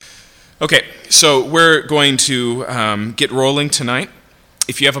Okay, so we're going to get rolling tonight.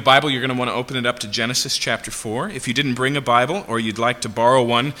 If you have a Bible, you're going to want to open it up to Genesis chapter 4. If you didn't bring a Bible or you'd like to borrow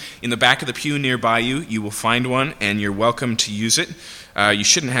one, in the back of the pew nearby you, you will find one and you're welcome to use it. You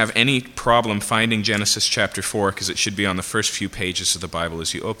shouldn't have any problem finding Genesis chapter 4 because it should be on the first few pages of the Bible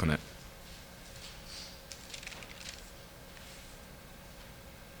as you open it.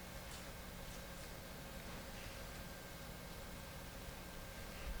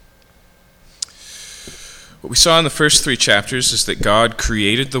 What we saw in the first three chapters is that God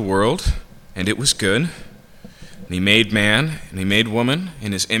created the world, and it was good. And He made man, and He made woman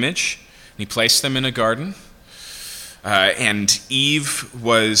in His image, and He placed them in a garden. And Eve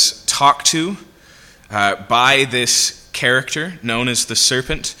was talked to by this character known as the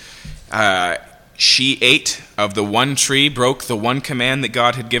serpent. She ate of the one tree, broke the one command that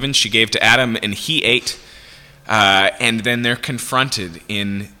God had given. She gave to Adam, and he ate. And then they're confronted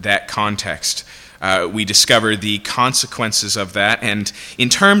in that context. We discover the consequences of that. And in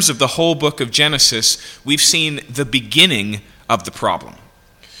terms of the whole book of Genesis, we've seen the beginning of the problem.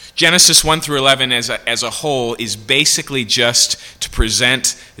 Genesis 1 through 11 as a whole is basically just to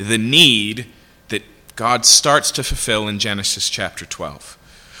present the need that God starts to fulfill in Genesis chapter 12.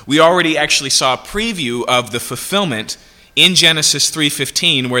 We already actually saw a preview of the fulfillment in Genesis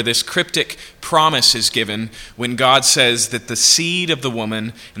 3:15, where this cryptic promise is given when God says that the seed of the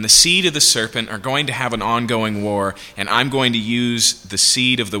woman and the seed of the serpent are going to have an ongoing war, and I'm going to use the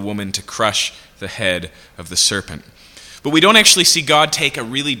seed of the woman to crush the head of the serpent. But we don't actually see God take a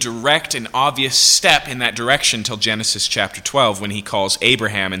really direct and obvious step in that direction till Genesis chapter 12, when He calls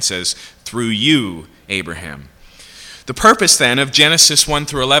Abraham and says, "Through you, Abraham." The purpose then of Genesis 1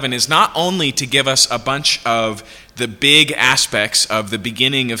 through 11 is not only to give us a bunch of the big aspects of the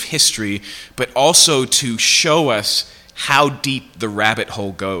beginning of history, but also to show us how deep the rabbit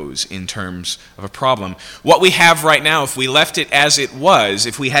hole goes in terms of a problem. What we have right now, if we left it as it was,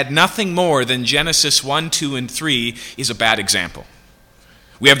 if we had nothing more than Genesis 1, 2, and 3, is a bad example.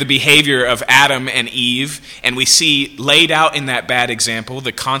 We have the behavior of Adam and Eve, and we see laid out in that bad example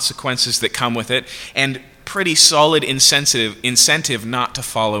the consequences that come with it, and pretty solid incentive not to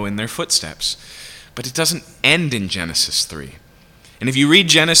follow in their footsteps. But it doesn't end in Genesis 3. And if you read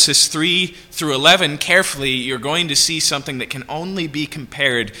Genesis 3 through 11 carefully, you're going to see something that can only be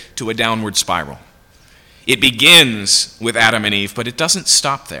compared to a downward spiral. It begins with Adam and Eve, but it doesn't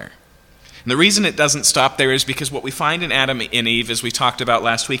stop there. And the reason it doesn't stop there is because what we find in Adam and Eve, as we talked about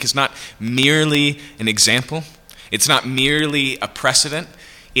last week, is not merely an example. It's not merely a precedent.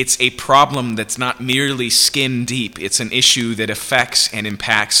 It's a problem that's not merely skin deep. It's an issue that affects and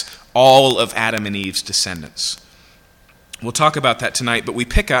impacts all of Adam and Eve's descendants. We'll talk about that tonight, but we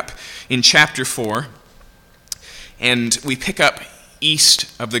pick up in chapter 4, and we pick up east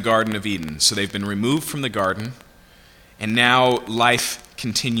of the Garden of Eden. So they've been removed from the garden, and now life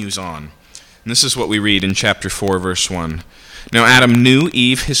continues on. And this is what we read in chapter 4, verse 1. Now Adam knew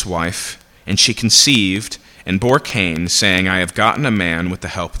Eve, his wife, and she conceived and bore Cain, saying, I have gotten a man with the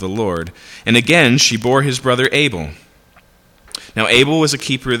help of the Lord. And again she bore his brother Abel. Now Abel was a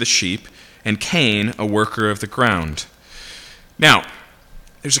keeper of the sheep, and Cain a worker of the ground. Now,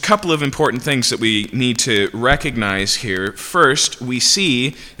 there's a couple of important things that we need to recognize here. First, we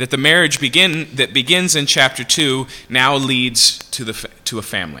see that the marriage that begins in chapter 2 now leads to a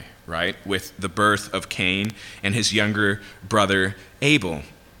family, right? With the birth of Cain and his younger brother Abel.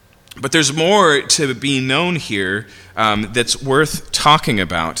 But there's more to be known here that's worth talking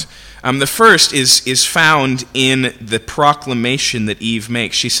about. The first is found in the proclamation that Eve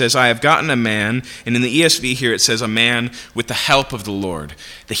makes. She says, I have gotten a man, and in the ESV here it says, a man with the help of the Lord.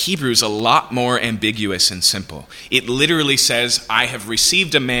 The Hebrew is a lot more ambiguous and simple. It literally says, I have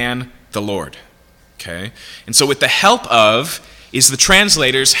received a man, the Lord. Okay? And so with the help of is the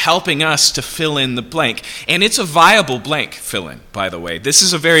translators helping us to fill in the blank. And it's a viable blank fill-in, by the way. This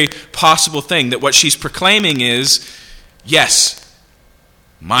is a very possible thing, that what she's proclaiming is, yes,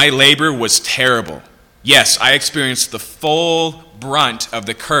 my labor was terrible. Yes, I experienced the full brunt of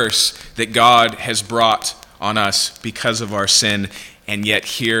the curse that God has brought on us because of our sin, and yet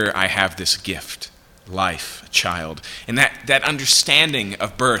here I have this gift, life, a child. And that understanding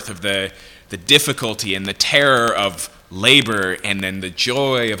of birth, of the difficulty and the terror of labor, and then the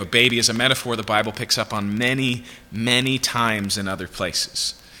joy of a baby as a metaphor the Bible picks up on many, many times in other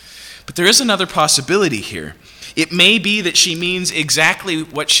places. But there is another possibility here. It may be that she means exactly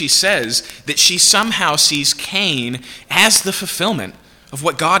what she says, that she somehow sees Cain as the fulfillment of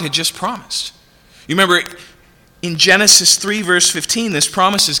what God had just promised. You remember, in Genesis 3, verse 15, this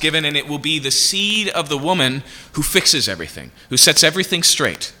promise is given, and it will be the seed of the woman who fixes everything, who sets everything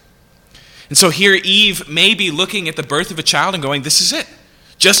straight. And so here Eve may be looking at the birth of a child and going, this is it.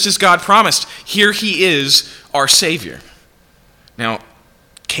 Just as God promised, here he is, our Savior. Now,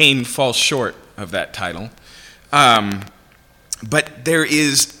 Cain falls short of that title. But there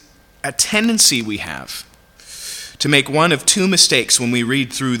is a tendency we have to make one of two mistakes when we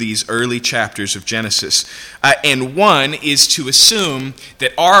read through these early chapters of Genesis. And one is to assume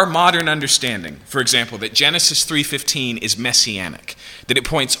that our modern understanding, for example, that Genesis 3:15 is messianic, that it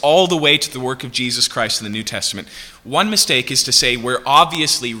points all the way to the work of Jesus Christ in the New Testament. One mistake is to say we're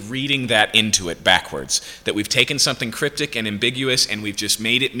obviously reading that into it backwards, that we've taken something cryptic and ambiguous and we've just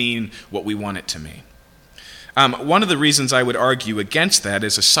made it mean what we want it to mean. One of the reasons I would argue against that,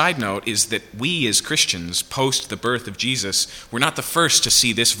 as a side note, is that we as Christians, post the birth of Jesus, were not the first to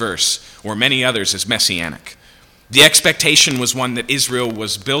see this verse, or many others, as messianic. The expectation was one that Israel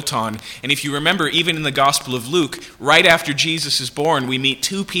was built on. And if you remember, even in the Gospel of Luke, right after Jesus is born, we meet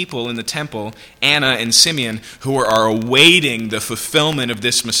two people in the temple, Anna and Simeon, who are awaiting the fulfillment of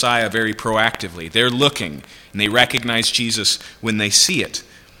this Messiah very proactively. They're looking, and they recognize Jesus when they see it.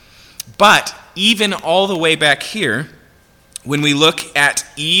 But even all the way back here, when we look at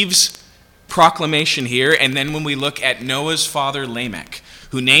Eve's proclamation here, and then when we look at Noah's father Lamech,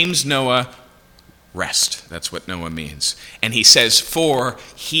 who names Noah rest. That's what Noah means. And he says, for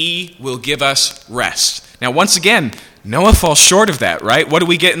he will give us rest. Now, once again, Noah falls short of that, right? What do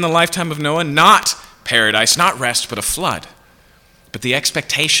we get in the lifetime of Noah? Not paradise, not rest, but a flood. But the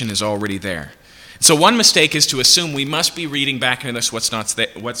expectation is already there. So one mistake is to assume we must be reading back into this what's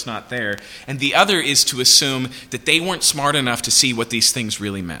not there. And the other is to assume that they weren't smart enough to see what these things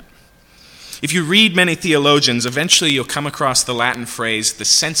really meant. If you read many theologians, eventually you'll come across the Latin phrase, the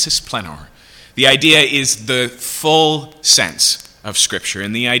sensus plenior. The idea is the full sense of Scripture.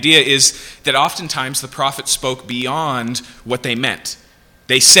 And the idea is that oftentimes the prophets spoke beyond what they meant.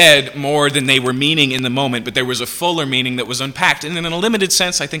 They said more than they were meaning in the moment, but there was a fuller meaning that was unpacked. And in a limited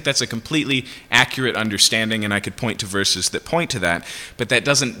sense, I think that's a completely accurate understanding, and I could point to verses that point to that. But that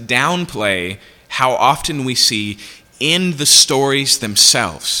doesn't downplay how often we see in the stories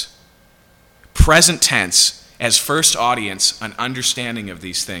themselves, present tense, as first audience, an understanding of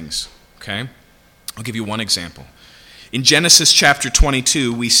these things. Okay? I'll give you one example. In Genesis chapter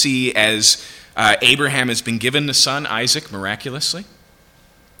 22, we see as Abraham has been given the son, Isaac, miraculously.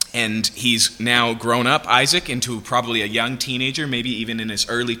 And he's now grown up, Isaac, into probably a young teenager, maybe even in his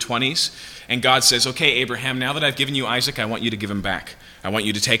early 20s. And God says, okay, Abraham, now that I've given you Isaac, I want you to give him back. I want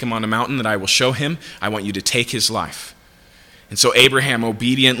you to take him on a mountain that I will show him. I want you to take his life. And so Abraham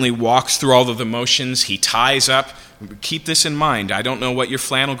obediently walks through all of the motions. He ties up. Keep this in mind. I don't know what your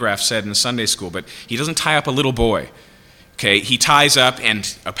flannel graph said in Sunday school, but he doesn't tie up a little boy. Okay, he ties up,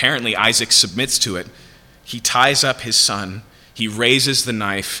 and apparently Isaac submits to it. He ties up his son. He raises the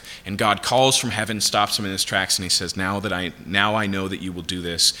knife, and God calls from heaven, stops him in his tracks, and he says, now I know that you will do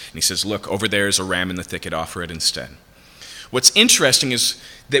this. And he says, look, over there is a ram in the thicket, offer it instead. What's interesting is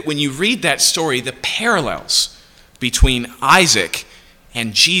that when you read that story, the parallels between Isaac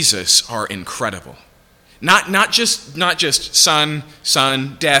and Jesus are incredible. Not just son,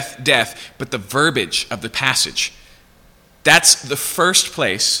 death, but the verbiage of the passage. That's the first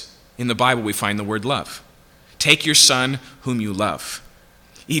place in the Bible we find the word love. Take your son whom you love.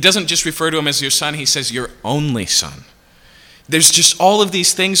 He doesn't just refer to him as your son, he says your only son. There's just all of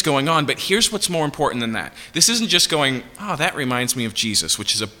these things going on, but here's what's more important than that. This isn't just going, oh, that reminds me of Jesus,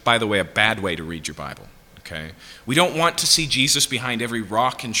 which is, by the way, a bad way to read your Bible. Okay? We don't want to see Jesus behind every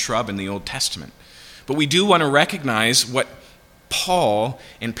rock and shrub in the Old Testament. But we do want to recognize what Paul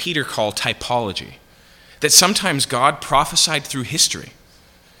and Peter call typology. That sometimes God prophesied through history.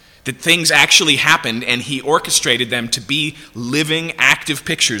 That things actually happened and he orchestrated them to be living, active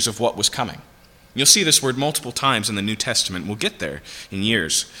pictures of what was coming. You'll see this word multiple times in the New Testament. We'll get there in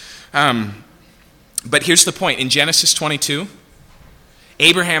years. But here's the point. In Genesis 22,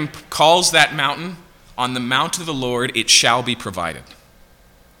 Abraham calls that mountain, on the mount of the Lord it shall be provided.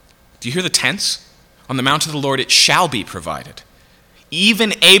 Do you hear the tense? On the mount of the Lord it shall be provided.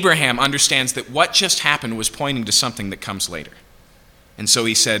 Even Abraham understands that what just happened was pointing to something that comes later. And so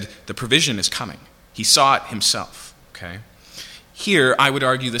he said, the provision is coming. He saw it himself. Okay? Here, I would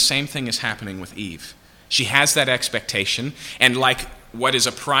argue the same thing is happening with Eve. She has that expectation, and like what is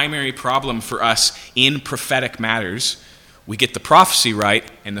a primary problem for us in prophetic matters, we get the prophecy right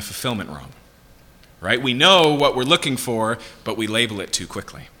and the fulfillment wrong. Right? We know what we're looking for, but we label it too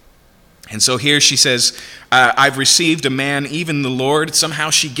quickly. And so here she says, I've received a man, even the Lord. Somehow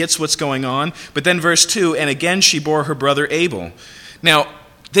she gets what's going on. But then verse 2, and again she bore her brother Abel. Now,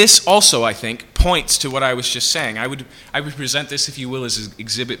 This also, I think, points to what I was just saying. I would present this, if you will, as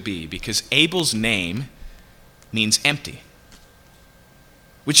Exhibit B, because Abel's name means empty,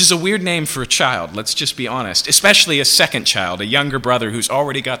 which is a weird name for a child, let's just be honest, especially a second child, a younger brother who's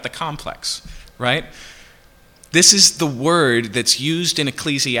already got the complex, right? This is the word that's used in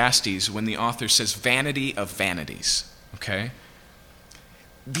Ecclesiastes when the author says vanity of vanities, okay?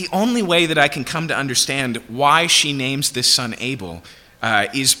 The only way that I can come to understand why she names this son Abel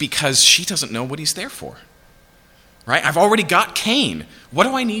is because she doesn't know what he's there for. Right? I've already got Cain. What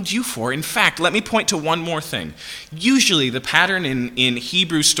do I need you for? In fact, let me point to one more thing. Usually the pattern in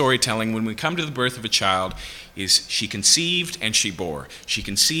Hebrew storytelling when we come to the birth of a child is she conceived and she bore. She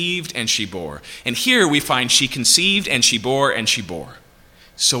conceived and she bore. And here we find she conceived and she bore and she bore.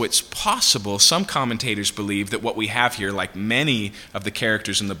 So it's possible, some commentators believe, that what we have here, like many of the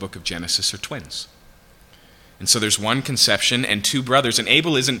characters in the book of Genesis, are twins. And so there's one conception and two brothers. And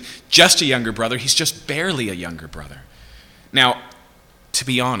Abel isn't just a younger brother, he's just barely a younger brother. Now, to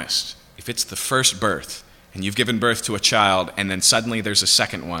be honest, if it's the first birth, and you've given birth to a child, and then suddenly there's a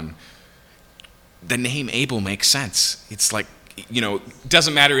second one, the name Abel makes sense. It's like, it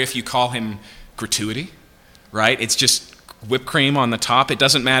doesn't matter if you call him gratuity, right? It's just whipped cream on the top. It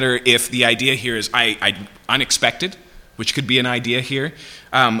doesn't matter if the idea here is unexpected, which could be an idea here.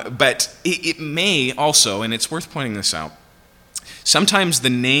 But it may also, and it's worth pointing this out, sometimes the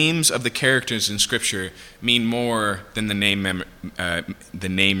names of the characters in Scripture mean more than the namers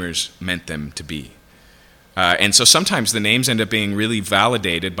meant them to be. And so sometimes the names end up being really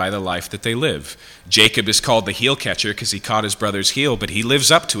validated by the life that they live. Jacob is called the heel catcher because he caught his brother's heel, but he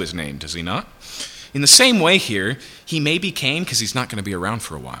lives up to his name, does he not? In the same way here, he may be Cain because he's not going to be around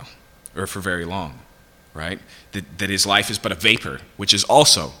for a while, or for very long. Right? That his life is but a vapor, which is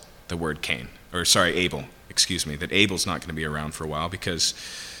also the word Abel, that Abel's not going to be around for a while because,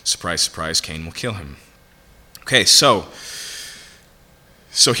 surprise, surprise, Cain will kill him. Okay, so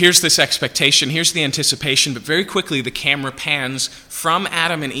here's this expectation, here's the anticipation, but very quickly the camera pans from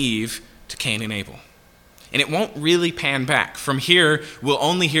Adam and Eve to Cain and Abel. And it won't really pan back. From here, we'll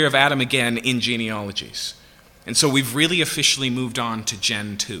only hear of Adam again in genealogies. And so we've really officially moved on to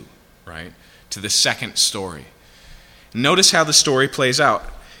Gen 2, right? To the second story. Notice how the story plays out.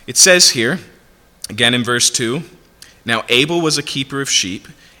 It says here, again in verse 2, now Abel was a keeper of sheep,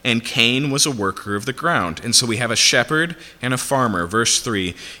 and Cain was a worker of the ground. And so we have a shepherd and a farmer. Verse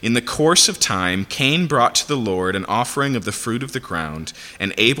 3, in the course of time, Cain brought to the Lord an offering of the fruit of the ground,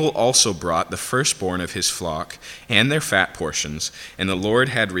 and Abel also brought the firstborn of his flock and their fat portions. And the Lord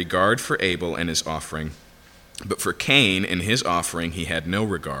had regard for Abel and his offering, but for Cain and his offering he had no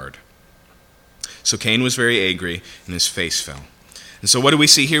regard. So Cain was very angry, and his face fell. And so what do we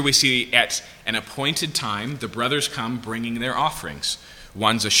see here? We see at an appointed time, the brothers come bringing their offerings.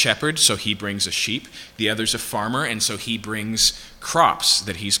 One's a shepherd, so he brings a sheep. The other's a farmer, and so he brings crops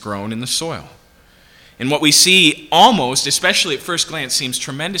that he's grown in the soil. And what we see almost, especially at first glance, seems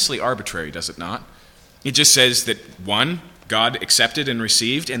tremendously arbitrary, does it not? It just says that one, God accepted and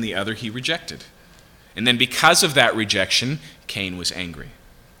received, and the other he rejected. And then because of that rejection, Cain was angry.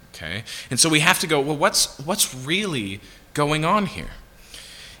 Okay? And so we have to go, well, what's really going on here?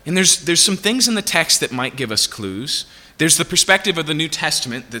 And there's some things in the text that might give us clues. There's the perspective of the New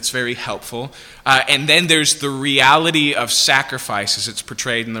Testament that's very helpful. And then there's the reality of sacrifice as it's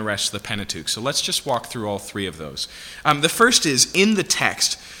portrayed in the rest of the Pentateuch. So let's just walk through all three of those. The first is in the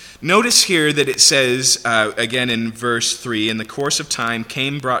text. Notice here that it says, again in verse 3, in the course of time,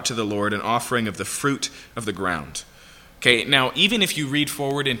 Cain brought to the Lord an offering of the fruit of the ground. Okay, now even if you read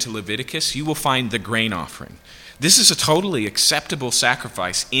forward into Leviticus, you will find the grain offering. This is a totally acceptable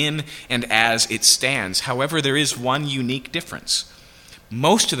sacrifice in and as it stands. However, there is one unique difference.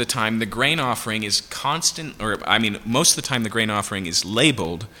 Most of the time the grain offering is most of the time the grain offering is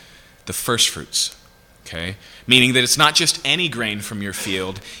labeled the first fruits. Okay? Meaning that it's not just any grain from your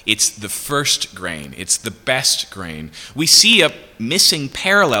field, it's the first grain. It's the best grain. We see a missing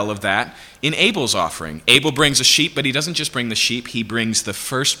parallel of that in Abel's offering. Abel brings a sheep, but he doesn't just bring the sheep, he brings the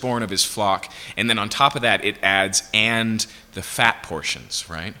firstborn of his flock, and then on top of that it adds, and the fat portions,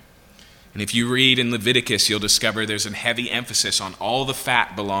 right? And if you read in Leviticus, you'll discover there's a heavy emphasis on all the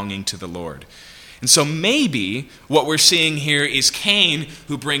fat belonging to the Lord. And so maybe what we're seeing here is Cain,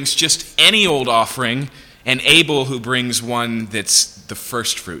 who brings just any old offering, and Abel, who brings one that's the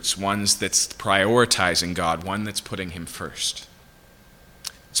first fruits, one that's prioritizing God, one that's putting him first.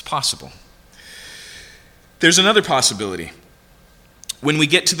 It's possible. There's another possibility. When we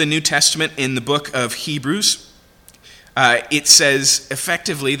get to the New Testament in the book of Hebrews, it says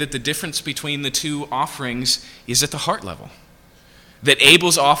effectively that the difference between the two offerings is at the heart level. That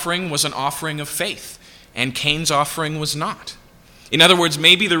Abel's offering was an offering of faith, and Cain's offering was not. In other words,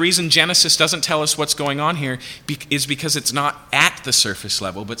 maybe the reason Genesis doesn't tell us what's going on here is because it's not at the surface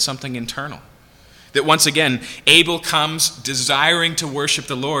level, but something internal. That once again, Abel comes desiring to worship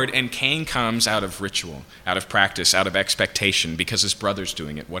the Lord, and Cain comes out of ritual, out of practice, out of expectation, because his brother's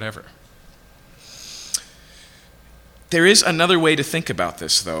doing it, whatever. There is another way to think about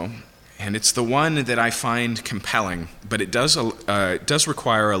this, though, and it's the one that I find compelling, but it does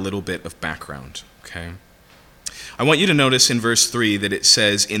require a little bit of background, okay? I want you to notice in verse 3 that it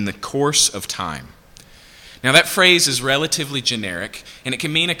says, in the course of time. Now that phrase is relatively generic, and it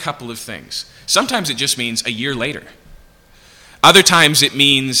can mean a couple of things. Sometimes it just means a year later. Other times it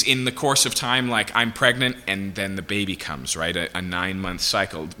means in the course of time, like I'm pregnant and then the baby comes, right? A 9-month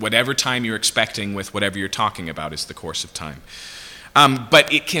cycle. Whatever time you're expecting with whatever you're talking about is the course of time.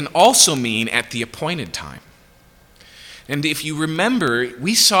 But it can also mean at the appointed time. And if you remember,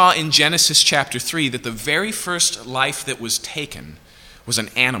 we saw in Genesis chapter 3 that the very first life that was taken was an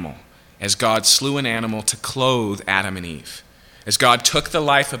animal, as God slew an animal to clothe Adam and Eve. As God took the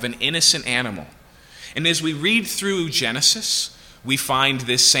life of an innocent animal. And as we read through Genesis, we find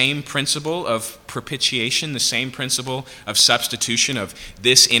this same principle of propitiation, the same principle of substitution of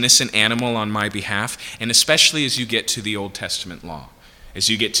this innocent animal on my behalf, and especially as you get to the Old Testament law, as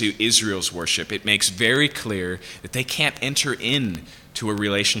you get to Israel's worship, it makes very clear that they can't enter into a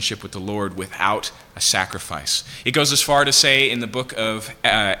relationship with the Lord without a sacrifice. It goes as far to say in the book of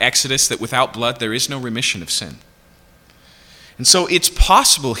Exodus that without blood there is no remission of sin. And so it's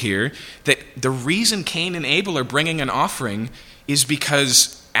possible here that the reason Cain and Abel are bringing an offering is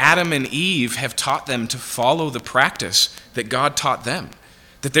because Adam and Eve have taught them to follow the practice that God taught them.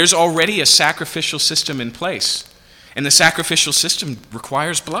 That there's already a sacrificial system in place, and the sacrificial system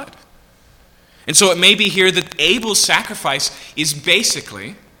requires blood. And so it may be here that Abel's sacrifice is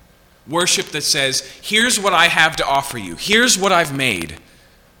basically worship that says, here's what I have to offer you, here's what I've made.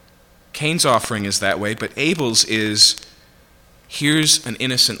 Cain's offering is that way, but Abel's is, here's an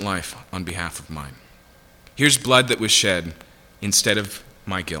innocent life on behalf of mine. Here's blood that was shed instead of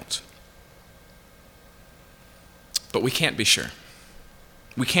my guilt. But we can't be sure.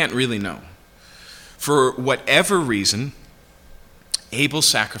 We can't really know. For whatever reason, Abel's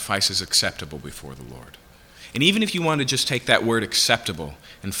sacrifice is acceptable before the Lord. And even if you want to just take that word acceptable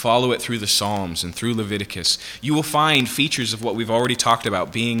and follow it through the Psalms and through Leviticus, you will find features of what we've already talked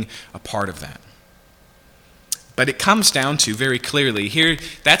about being a part of that. But it comes down to, very clearly, here,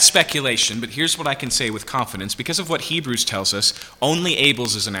 that's speculation, but here's what I can say with confidence. Because of what Hebrews tells us, only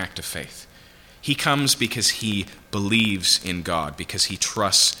Abel's is an act of faith. He comes because he believes in God, because he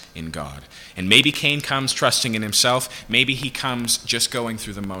trusts in God. And maybe Cain comes trusting in himself. Maybe he comes just going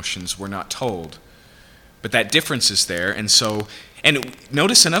through the motions. We're not told. But that difference is there. And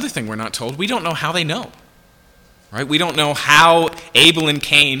notice another thing we're not told. We don't know how they know. Right? We don't know how Abel and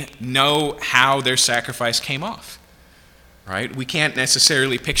Cain know how their sacrifice came off. Right? We can't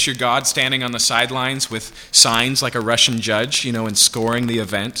necessarily picture God standing on the sidelines with signs like a Russian judge, and scoring the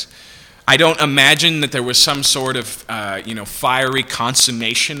event. I don't imagine that there was some sort of, fiery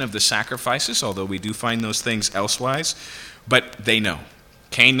consummation of the sacrifices, although we do find those things elsewise. But they know.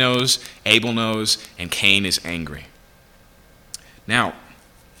 Cain knows, Abel knows, and Cain is angry. Now,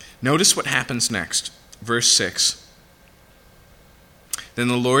 notice what happens next. Verse 6. Then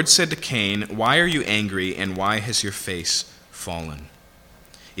the Lord said to Cain, "Why are you angry, and why has your face fallen?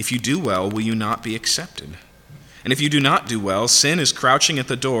 If you do well, will you not be accepted? And if you do not do well, sin is crouching at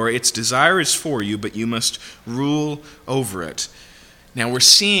the door. Its desire is for you, but you must rule over it." Now we're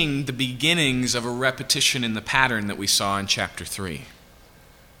seeing the beginnings of a repetition in the pattern that we saw in chapter 3.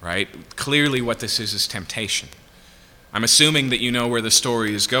 Right? Clearly what this is temptation. I'm assuming that you know where the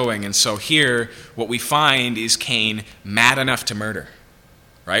story is going, and so here what we find is Cain mad enough to murder.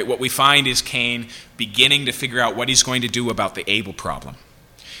 Right? What we find is Cain beginning to figure out what he's going to do about the Abel problem.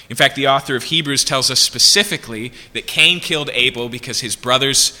 In fact, the author of Hebrews tells us specifically that Cain killed Abel because his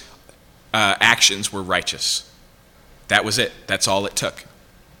brother's actions were righteous. That was it. That's all it took.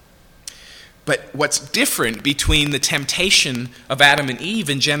 But what's different between the temptation of Adam and Eve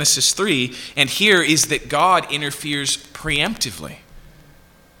in Genesis 3 and here is that God interferes preemptively.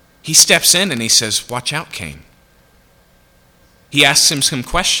 He steps in and he says, "Watch out, Cain." He asks him some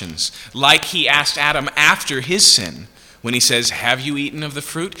questions, like he asked Adam after his sin, when he says, "Have you eaten of the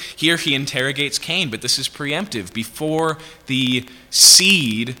fruit?" Here he interrogates Cain, but this is preemptive, before the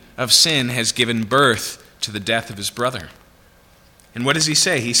seed of sin has given birth to the death of his brother. And what does he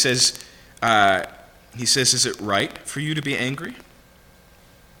say? He says, "Is it right for you to be angry?"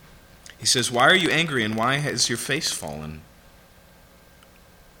 He says, "Why are you angry, and why has your face fallen?"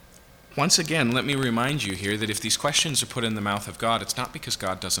 once again, let me remind you here that if these questions are put in the mouth of God, it's not because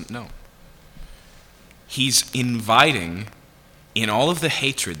God doesn't know. He's inviting, in all of the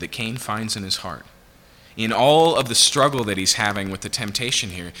hatred that Cain finds in his heart, in all of the struggle that he's having with the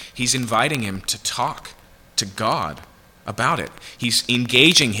temptation here, he's inviting him to talk to God about it. He's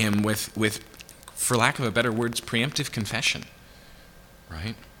engaging him with, for lack of a better word, preemptive confession,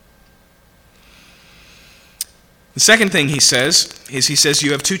 right? The second thing he says is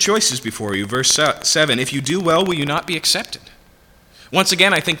you have two choices before you. Verse 7, if you do well, will you not be accepted? Once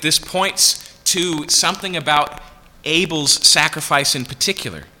again, I think this points to something about Abel's sacrifice in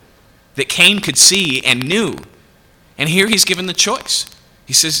particular that Cain could see and knew. And here he's given the choice.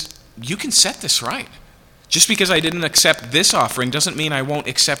 He says, you can set this right. Just because I didn't accept this offering doesn't mean I won't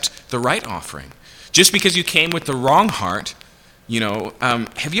accept the right offering. Just because you came with the wrong heart,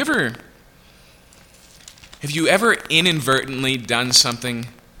 have you ever inadvertently done something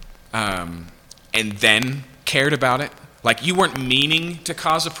and then cared about it? Like you weren't meaning to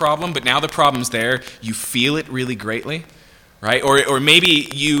cause a problem, but now the problem's there. You feel it really greatly, right? Or maybe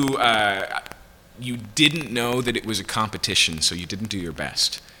you didn't know that it was a competition, so you didn't do your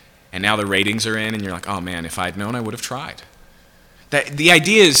best. And now the ratings are in, and you're like, oh man, if I'd known, I would have tried. The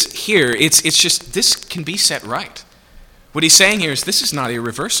idea is here, it's just this can be set right. What he's saying here is this is not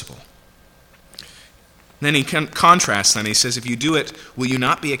irreversible. Then he contrasts, he says, if you do it, will you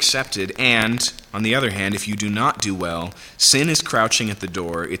not be accepted? And, on the other hand, if you do not do well, sin is crouching at the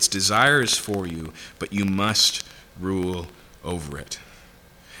door, its desire is for you, but you must rule over it.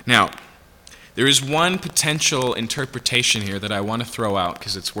 Now, there is one potential interpretation here that I want to throw out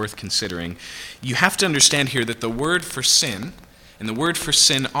because it's worth considering. You have to understand here that the word for sin and the word for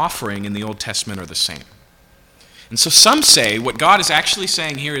sin offering in the Old Testament are the same. And so some say what God is actually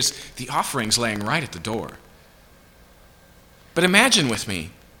saying here is the offering's laying right at the door. But imagine with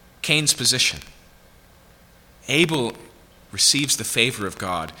me Cain's position. Abel receives the favor of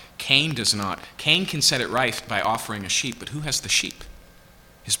God. Cain does not. Cain can set it right by offering a sheep, but who has the sheep?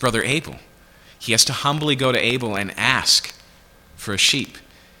 His brother Abel. He has to humbly go to Abel and ask for a sheep.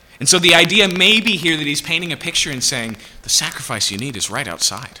 And so the idea may be here that he's painting a picture and saying, the sacrifice you need is right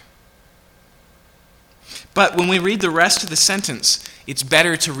outside. But when we read the rest of the sentence, it's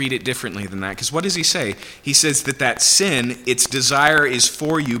better to read it differently than that. Because what does he say? He says that sin, its desire is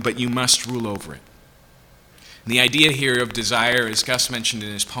for you, but you must rule over it. And the idea here of desire, as Gus mentioned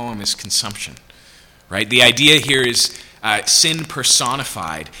in his poem, is consumption. Right? The idea here is sin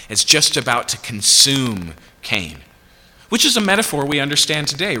personified as just about to consume Cain. Which is a metaphor we understand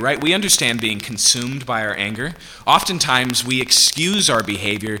today, right? We understand being consumed by our anger. Oftentimes we excuse our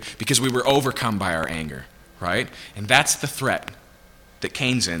behavior because we were overcome by our anger. Right? And that's the threat that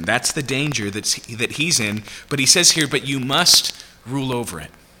Cain's in. That's the danger that he's in. But he says here, but you must rule over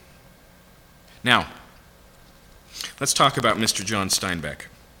it. Now, let's talk about Mr. John Steinbeck.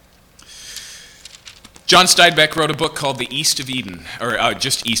 John Steinbeck wrote a book called The East of Eden, or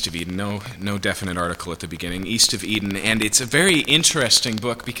just East of Eden, no definite article at the beginning, East of Eden. And it's a very interesting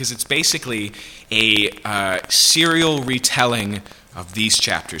book because it's basically a serial retelling of these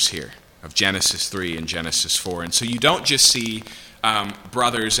chapters here, of Genesis 3 and Genesis 4. And so you don't just see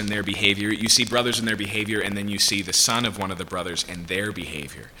brothers and their behavior. You see brothers and their behavior, and then you see the son of one of the brothers and their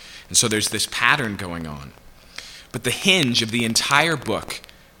behavior. And so there's this pattern going on. But the hinge of the entire book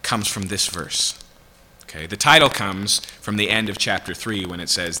comes from this verse. Okay? The title comes from the end of chapter 3 when it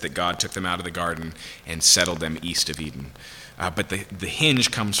says that God took them out of the garden and settled them east of Eden. But the hinge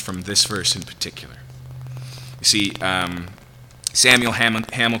comes from this verse in particular. You see, Samuel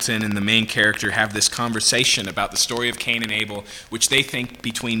Hamilton and the main character have this conversation about the story of Cain and Abel, which they think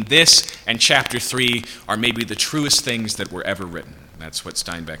between this and chapter 3 are maybe the truest things that were ever written. That's what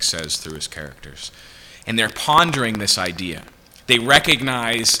Steinbeck says through his characters. And they're pondering this idea. They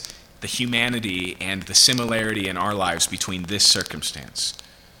recognize the humanity and the similarity in our lives between this circumstance,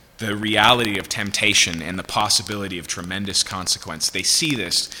 the reality of temptation and the possibility of tremendous consequence. They see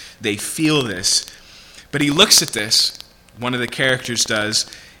this, they feel this, but he looks at this, one of the characters does,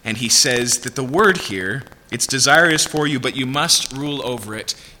 and he says that the word here, its desire is for you, but you must rule over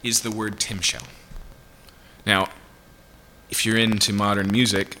it, is the word timshel. Now, if you're into modern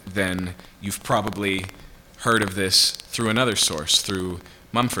music, then you've probably heard of this through another source, through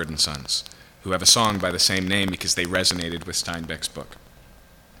Mumford & Sons, who have a song by the same name because they resonated with Steinbeck's book.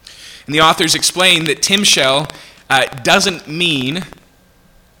 And the authors explain that timshel doesn't mean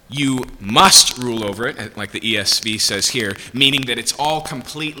You must rule over it, like the ESV says here, meaning that it's all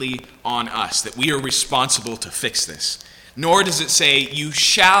completely on us, that we are responsible to fix this. Nor does it say you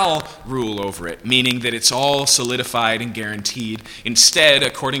shall rule over it, meaning that it's all solidified and guaranteed. Instead,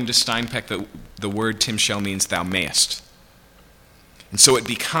 according to Steinbeck, the word timshel means thou mayest. And so it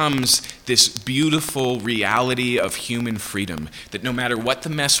becomes this beautiful reality of human freedom, that no matter what the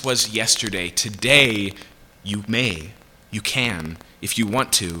mess was yesterday, today you can, if you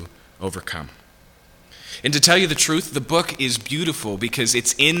want to, overcome. And to tell you the truth, the book is beautiful because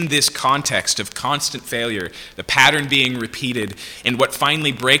it's in this context of constant failure, the pattern being repeated, and what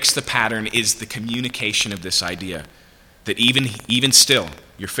finally breaks the pattern is the communication of this idea that even still,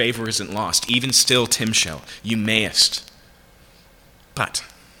 your favor isn't lost. Even still, timshel, you mayest. But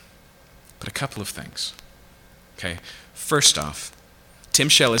a couple of things. Okay, first off,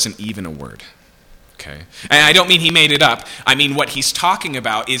 timshel isn't even a word. Okay, and I don't mean he made it up. I mean what he's talking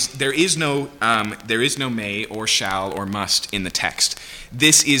about is there is no may or shall or must in the text.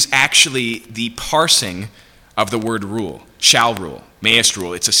 This is actually the parsing of the word rule. Shall rule, mayest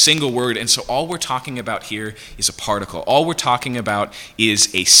rule. It's a single word, and so all we're talking about here is a particle. All we're talking about is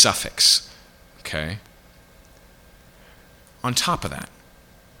a suffix. Okay? On top of that,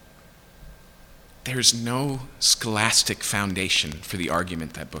 there's no scholastic foundation for the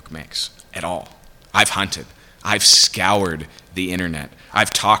argument that book makes at all. I've hunted. I've scoured the internet.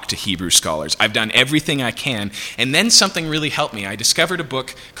 I've talked to Hebrew scholars. I've done everything I can. And then something really helped me. I discovered a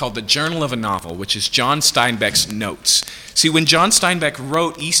book called The Journal of a Novel, which is John Steinbeck's notes. See, when John Steinbeck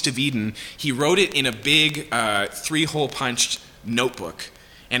wrote East of Eden, he wrote it in a big 3-hole punched notebook.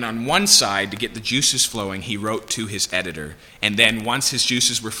 And on one side, to get the juices flowing, he wrote to his editor. And then once his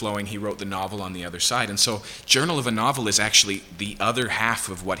juices were flowing, he wrote the novel on the other side. And so Journal of a Novel is actually the other half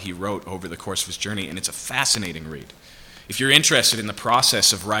of what he wrote over the course of his journey, and it's a fascinating read. If you're interested in the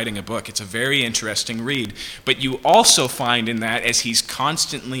process of writing a book, it's a very interesting read. But you also find in that, as he's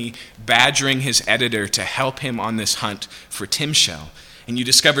constantly badgering his editor to help him on this hunt for timshel, and you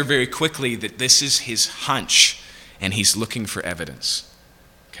discover very quickly that this is his hunch, and he's looking for evidence.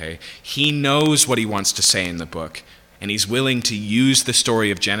 Okay? He knows what he wants to say in the book, and he's willing to use the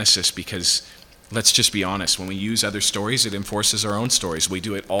story of Genesis because, let's just be honest, when we use other stories, it enforces our own stories. We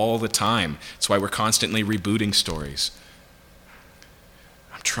do it all the time. That's why we're constantly rebooting stories.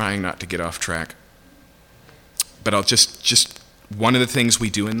 I'm trying not to get off track, but I'll just one of the things we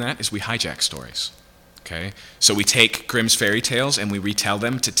do in that is we hijack stories. Okay? So we take Grimm's fairy tales and we retell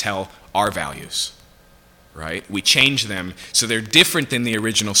them to tell our values. Right? We change them so they're different than the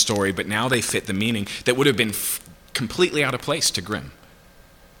original story, but now they fit the meaning that would have been completely out of place to Grimm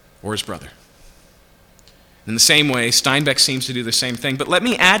or his brother. In the same way, Steinbeck seems to do the same thing, but let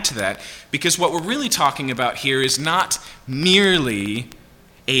me add to that, because what we're really talking about here is not merely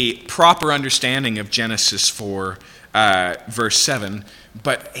a proper understanding of Genesis 4, verse 7,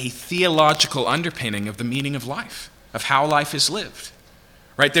 but a theological underpinning of the meaning of life, of how life is lived.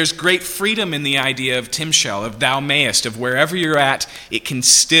 Right? There's great freedom in the idea of timshel, of thou mayest, of wherever you're at, it can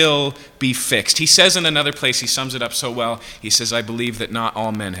still be fixed. He says in another place, he sums it up so well, he says, I believe that not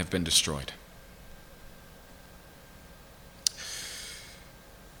all men have been destroyed.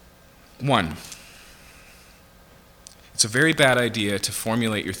 1, it's a very bad idea to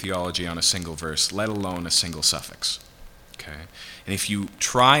formulate your theology on a single verse, let alone a single suffix. Okay? And if you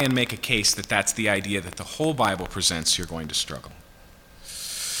try and make a case that that's the idea that the whole Bible presents, you're going to struggle.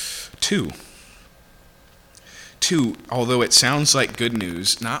 2, although it sounds like good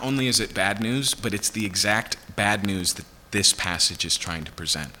news, not only is it bad news, but it's the exact bad news that this passage is trying to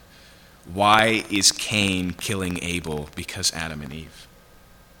present. Why is Cain killing Abel? Because Adam and Eve.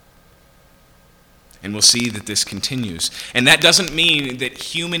 And we'll see that this continues. And that doesn't mean that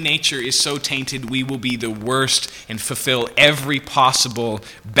human nature is so tainted we will be the worst and fulfill every possible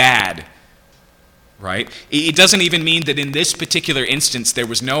bad. Right? It doesn't even mean that in this particular instance there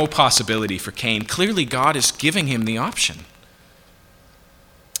was no possibility for Cain. Clearly God is giving him the option.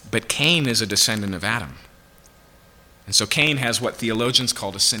 But Cain is a descendant of Adam. And so Cain has what theologians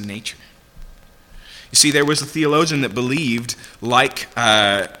call a sin nature. You see, there was a theologian that believed, like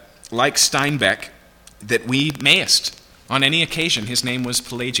Steinbeck, that we mayest on any occasion. His name was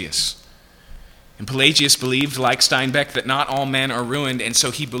Pelagius. And Pelagius believed, like Steinbeck, that not all men are ruined, and so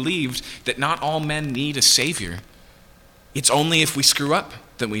he believed that not all men need a Savior. It's only if we screw up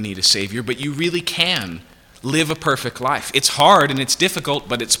that we need a Savior, but you really can live a perfect life. It's hard and it's difficult,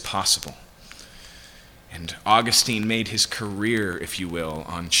 but it's possible. And Augustine made his career, if you will,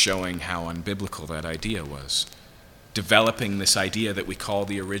 on showing how unbiblical that idea was. Developing this idea that we call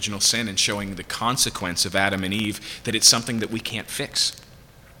the original sin and showing the consequence of Adam and Eve, that it's something that we can't fix.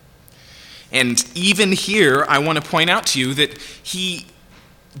 And even here, I want to point out to you that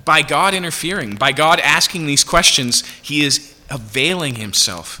by God interfering, by God asking these questions, he is availing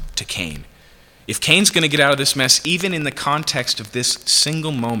himself to Cain. If Cain's going to get out of this mess, even in the context of this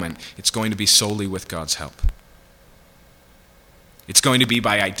single moment, it's going to be solely with God's help. It's going to be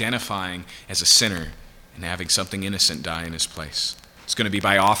by identifying as a sinner and having something innocent die in his place. It's going to be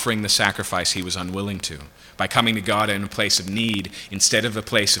by offering the sacrifice he was unwilling to, by coming to God in a place of need instead of a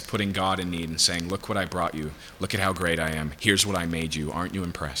place of putting God in need and saying, look what I brought you. Look at how great I am. Here's what I made you. Aren't you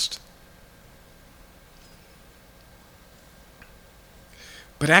impressed?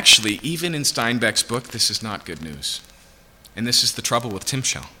 But actually, even in Steinbeck's book, this is not good news. And this is the trouble with Tim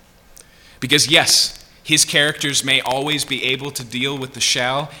Shell. Because yes, his characters may always be able to deal with the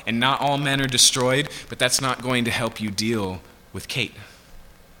shell, and not all men are destroyed, but that's not going to help you deal with Kate.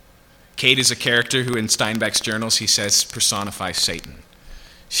 Kate is a character who in Steinbeck's journals, he says, personifies Satan.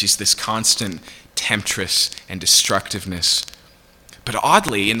 She's this constant temptress and destructiveness. But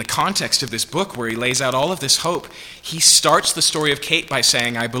oddly, in the context of this book where he lays out all of this hope, he starts the story of Kate by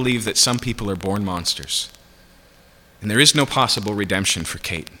saying, I believe that some people are born monsters. And there is no possible redemption for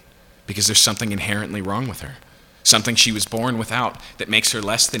Kate because there's something inherently wrong with her. Something she was born without that makes her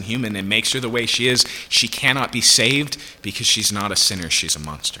less than human and makes her the way she is. She cannot be saved because she's not a sinner, she's a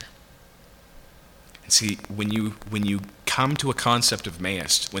monster. And see, when you come to a concept of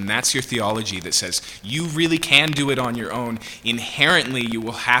Maist, when that's your theology that says you really can do it on your own, inherently you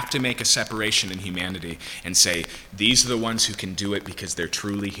will have to make a separation in humanity and say, these are the ones who can do it because they're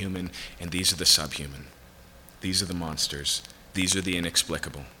truly human, and these are the subhuman. These are the monsters. These are the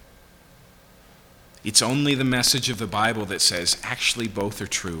inexplicable. It's only the message of the Bible that says, actually both are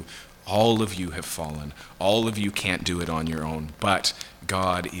true. All of you have fallen. All of you can't do it on your own, but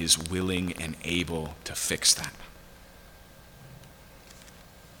God is willing and able to fix that.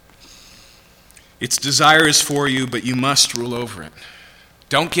 Its desire is for you, but you must rule over it.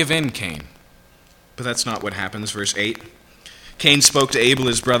 Don't give in, Cain. But that's not what happens. Verse 8. Cain spoke to Abel,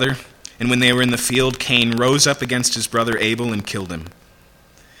 his brother, and when they were in the field, Cain rose up against his brother Abel and killed him.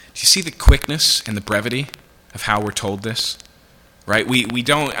 Do you see the quickness and the brevity of how we're told this? Right?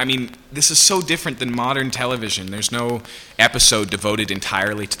 This is so different than modern television. There's no episode devoted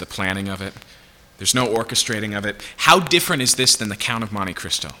entirely to the planning of it. There's no orchestrating of it. How different is this than the Count of Monte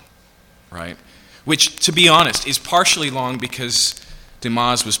Cristo? Right? Which, to be honest, is partially long because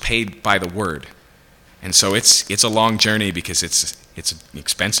Dumas was paid by the word. And so it's a long journey because it's an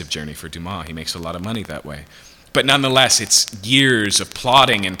expensive journey for Dumas. He makes a lot of money that way. But nonetheless, it's years of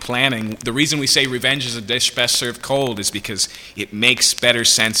plotting and planning. The reason we say revenge is a dish best served cold is because it makes better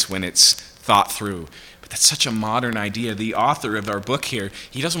sense when it's thought through. But that's such a modern idea. The author of our book here,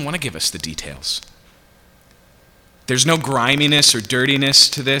 he doesn't want to give us the details. There's no griminess or dirtiness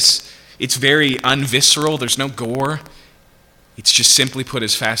to this. It's very unvisceral. There's no gore. It's just simply put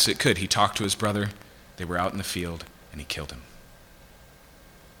as fast as it could. He talked to his brother. They were out in the field, and he killed him.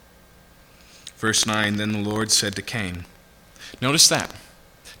 Verse 9, then the Lord said to Cain. Notice that.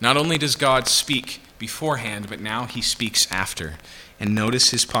 Not only does God speak beforehand, but now he speaks after. And notice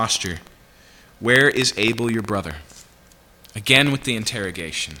his posture. Where is Abel your brother? Again with the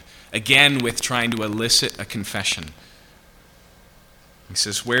interrogation. Again with trying to elicit a confession. He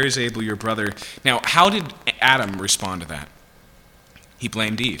says, where is Abel your brother? Now, how did Adam respond to that? He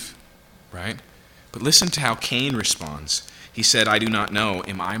blamed Eve, right? But listen to how Cain responds. He said, I do not know.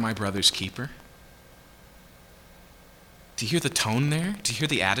 Am I my brother's keeper? Do you hear the tone there? Do you hear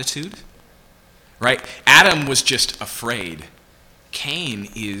the attitude? Right? Adam was just afraid. Cain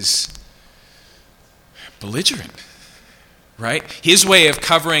is belligerent. Right? His way of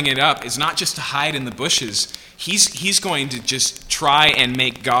covering it up is not just to hide in the bushes. He's going to just try and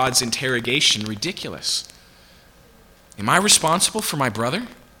make God's interrogation ridiculous. Am I responsible for my brother?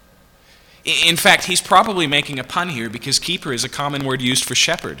 In fact, he's probably making a pun here because keeper is a common word used for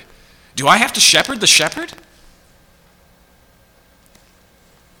shepherd. Do I have to shepherd the shepherd?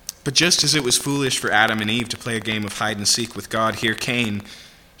 But just as it was foolish for Adam and Eve to play a game of hide and seek with God, here Cain,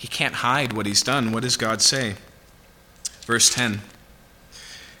 he can't hide what he's done. What does God say? Verse 10.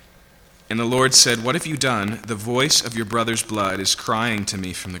 And the Lord said, what have you done? The voice of your brother's blood is crying to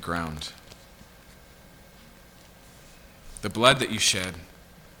me from the ground. The blood that you shed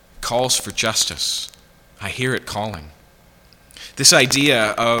calls for justice. I hear it calling. This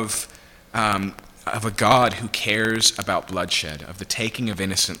idea of a God who cares about bloodshed, of the taking of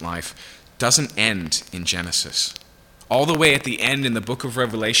innocent life, doesn't end in Genesis. All the way at the end in the book of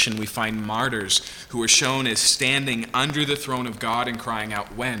Revelation, we find martyrs who are shown as standing under the throne of God and crying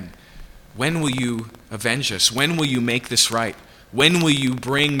out, when? When will you avenge us? When will you make this right? When will you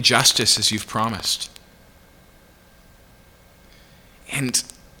bring justice as you've promised? And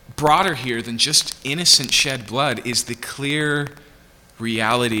broader here than just innocent shed blood is the clear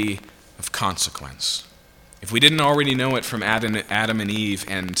reality of consequence. If we didn't already know it from Adam and Eve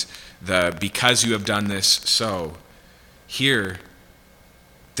and the "because you have done this, so," here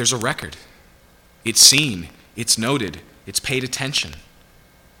there's a record. It's seen, it's noted, it's paid attention.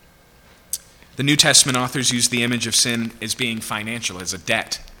 The New Testament authors use the image of sin as being financial, as a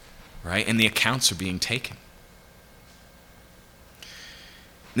debt, right? And the accounts are being taken.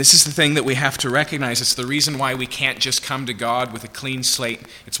 This is the thing that we have to recognize. It's the reason why we can't just come to God with a clean slate.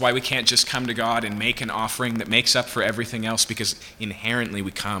 It's why we can't just come to God and make an offering that makes up for everything else, because inherently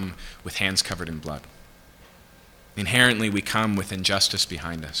we come with hands covered in blood. Inherently we come with injustice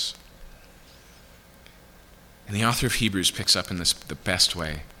behind us. And the author of Hebrews picks up in this the best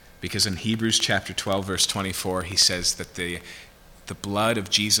way, because in Hebrews chapter 12, verse 24, he says that the blood of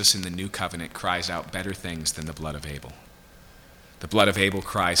Jesus in the new covenant cries out better things than the blood of Abel. The blood of Abel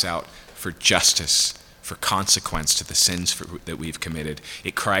cries out for justice, for consequence to the sins that we've committed.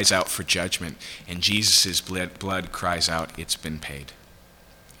 It cries out for judgment. And Jesus' blood cries out, it's been paid.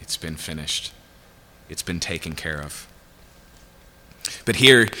 It's been finished. It's been taken care of. But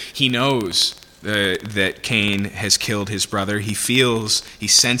here, he knows that Cain has killed his brother. He feels, he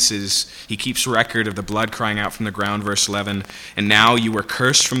senses, he keeps record of the blood crying out from the ground, verse 11. And now you are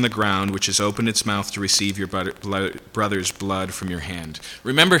cursed from the ground, which has opened its mouth to receive your brother's blood from your hand.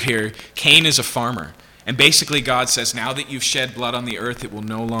 Remember here, Cain is a farmer. And basically God says, now that you've shed blood on the earth, it will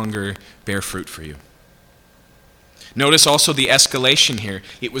no longer bear fruit for you. Notice also the escalation here.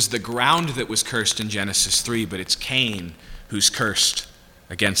 It was the ground that was cursed in Genesis 3, but it's Cain who's cursed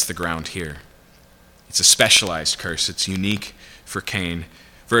against the ground here. It's a specialized curse. It's unique for Cain.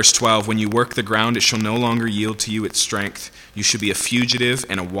 Verse 12, when you work the ground, it shall no longer yield to you its strength. You should be a fugitive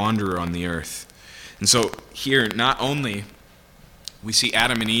and a wanderer on the earth. And so here, not only we see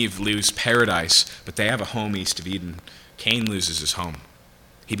Adam and Eve lose paradise, but they have a home east of Eden. Cain loses his home.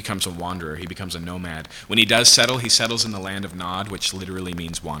 He becomes a wanderer. He becomes a nomad. When he does settle, he settles in the land of Nod, which literally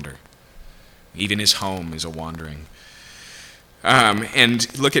means wander. Even his home is a wandering.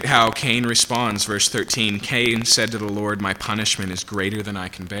 And look at how Cain responds, verse 13. Cain said to the Lord, my punishment is greater than I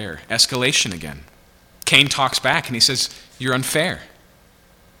can bear. Escalation again. Cain talks back and he says, you're unfair.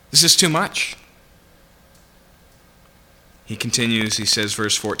 This is too much. He continues, he says,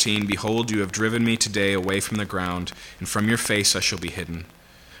 verse 14, behold, you have driven me today away from the ground, and from your face I shall be hidden.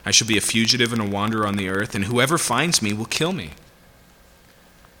 I shall be a fugitive and a wanderer on the earth, and whoever finds me will kill me.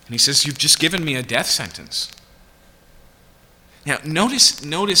 And he says, you've just given me a death sentence. Now,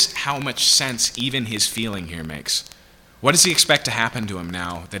 notice how much sense even his feeling here makes. What does he expect to happen to him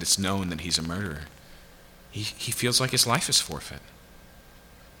now that it's known that he's a murderer? He feels like his life is forfeit.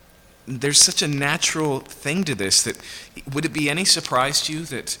 There's such a natural thing to this that, would it be any surprise to you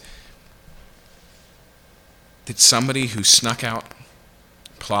that somebody who snuck out,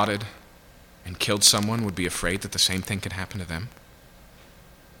 plotted, and killed someone would be afraid that the same thing could happen to them?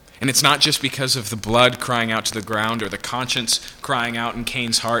 And it's not just because of the blood crying out to the ground or the conscience crying out in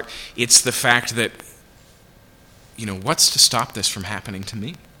Cain's heart. It's the fact that, what's to stop this from happening to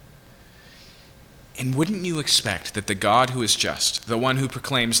me? And wouldn't you expect that the God who is just, the one who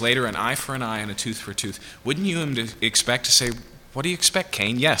proclaims later an eye for an eye and a tooth for a tooth, wouldn't you expect to say, what do you expect,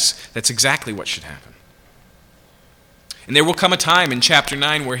 Cain? Yes, that's exactly what should happen. And there will come a time in chapter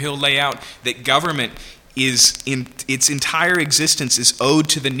 9 where he'll lay out that government is in its entire existence is owed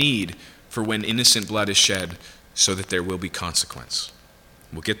to the need for when innocent blood is shed so that there will be consequence.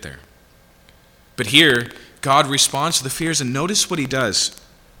 We'll get there. But here, God responds to the fears, and notice what he does.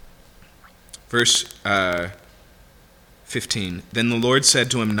 Verse 15, then the Lord said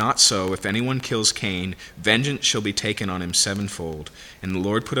to him, not so. If anyone kills Cain, vengeance shall be taken on him sevenfold. And the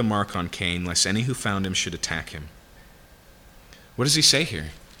Lord put a mark on Cain, lest any who found him should attack him. What does he say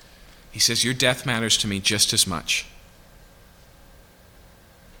here? He says, your death matters to me just as much.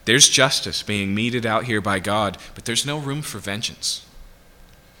 There's justice being meted out here by God, but there's no room for vengeance.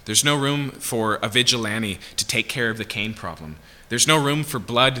 There's no room for a vigilante to take care of the Cain problem. There's no room for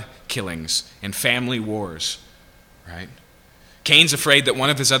blood killings and family wars, right? Cain's afraid that one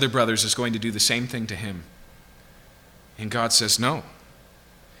of his other brothers is going to do the same thing to him. And God says no.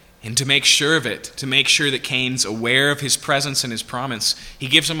 And to make sure of it, to make sure that Cain's aware of his presence and his promise, he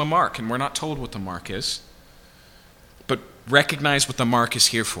gives him a mark, and we're not told what the mark is. But recognize what the mark is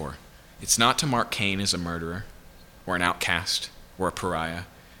here for. It's not to mark Cain as a murderer or an outcast or a pariah.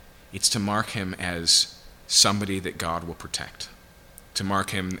 It's to mark him as somebody that God will protect. To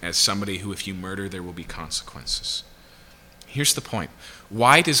mark him as somebody who, if you murder, there will be consequences. Here's the point.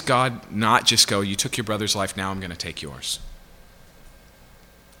 Why does God not just go, you took your brother's life, now I'm going to take yours?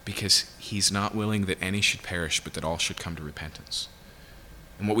 Because he's not willing that any should perish, but that all should come to repentance.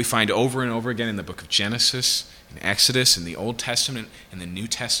 And what we find over and over again in the book of Genesis, in Exodus, in the Old Testament, and the New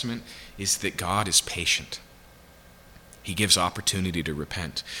Testament, is that God is patient. He gives opportunity to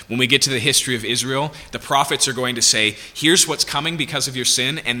repent. When we get to the history of Israel, the prophets are going to say, here's what's coming because of your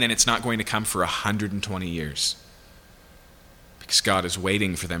sin, and then it's not going to come for 120 years. Because God is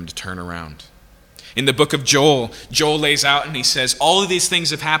waiting for them to turn around. In the book of Joel, Joel lays out and he says, all of these things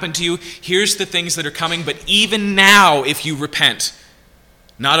have happened to you. Here's the things that are coming, but even now, if you repent,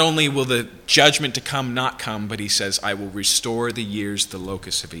 not only will the judgment to come not come, but he says, I will restore the years the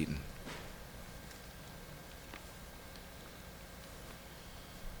locusts have eaten.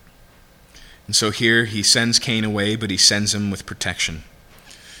 And so here he sends Cain away, but he sends him with protection.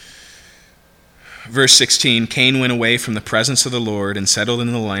 Verse 16, Cain went away from the presence of the Lord and settled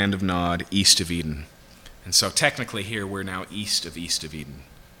in the land of Nod, east of Eden. And so technically here we're now east of Eden.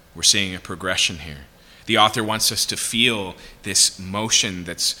 We're seeing a progression here. The author wants us to feel this motion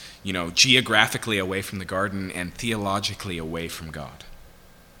that's, geographically away from the garden and theologically away from God.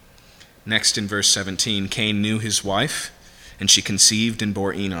 Next in verse 17, Cain knew his wife, and she conceived and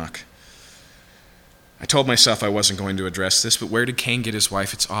bore Enoch. I told myself I wasn't going to address this, but where did Cain get his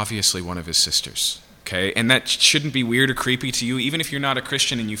wife? It's obviously one of his sisters. Okay? And that shouldn't be weird or creepy to you, even if you're not a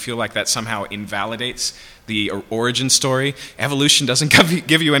Christian and you feel like that somehow invalidates the origin story. Evolution doesn't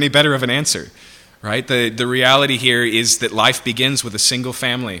give you any better of an answer. Right? The reality here is that life begins with a single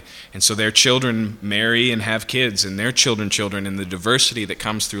family, and so their children marry and have kids, and their children, and the diversity that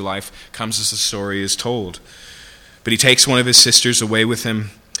comes through life comes as the story is told. But he takes one of his sisters away with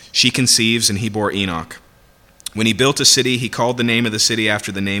him. She conceives, and he bore Enoch. When he built a city, he called the name of the city after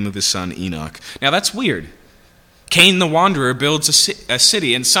the name of his son Enoch. Now that's weird. Cain the wanderer builds a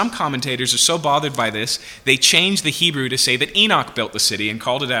city, and some commentators are so bothered by this, they change the Hebrew to say that Enoch built the city and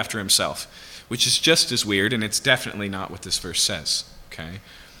called it after himself, which is just as weird, and it's definitely not what this verse says. Okay?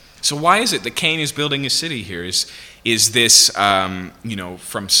 So why is it that Cain is building a city here? Is this,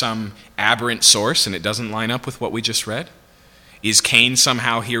 from some aberrant source, and it doesn't line up with what we just read? Is Cain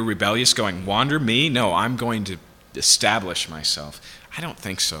somehow here rebellious, going, wander me? No, I'm going to establish myself. I don't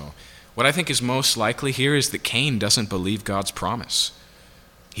think so. What I think is most likely here is that Cain doesn't believe God's promise.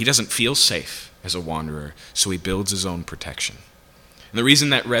 He doesn't feel safe as a wanderer, so he builds his own protection. And the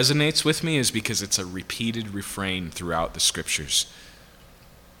reason that resonates with me is because it's a repeated refrain throughout the scriptures.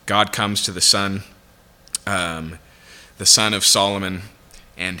 God comes to the son of Solomon,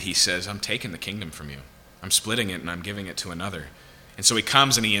 and he says, I'm taking the kingdom from you. I'm splitting it and I'm giving it to another. And so he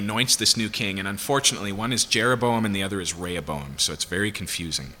comes and he anoints this new king, and unfortunately one is Jeroboam and the other is Rehoboam, so it's very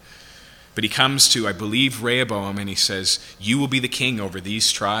confusing. But he comes to, I believe, Rehoboam, and he says, you will be the king over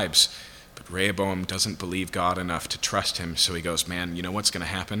these tribes. But Rehoboam doesn't believe God enough to trust him, so he goes, man, you know what's going to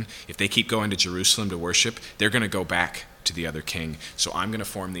happen? If they keep going to Jerusalem to worship, they're going to go back to the other king. So I'm going to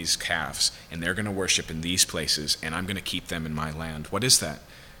form these calves, and they're going to worship in these places, and I'm going to keep them in my land. What is that?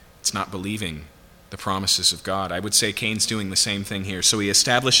 It's not believing the promises of God. I would say Cain's doing the same thing here. So he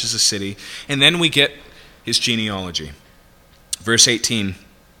establishes a city, and then we get his genealogy. Verse 18,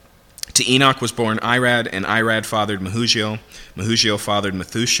 to Enoch was born Irad, and Irad fathered Mehujael. Mehujael fathered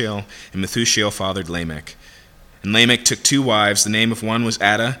Methushael, and Methushael fathered Lamech. And Lamech took two wives. The name of one was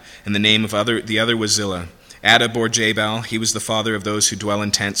Ada, and the name of the other was Zillah. Ada bore Jabal. He was the father of those who dwell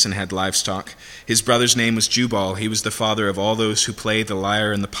in tents and had livestock. His brother's name was Jubal. He was the father of all those who play the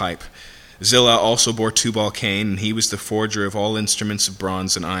lyre and the pipe. Zillah also bore Tubal-Cain, and he was the forger of all instruments of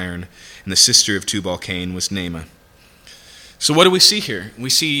bronze and iron. And the sister of Tubal-Cain was Naamah. So what do we see here? We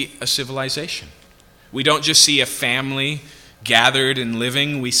see a civilization. We don't just see a family gathered and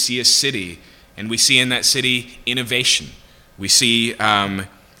living. We see a city, and we see in that city innovation. We see,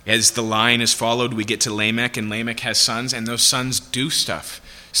 as the line is followed, we get to Lamech, and Lamech has sons, and those sons do stuff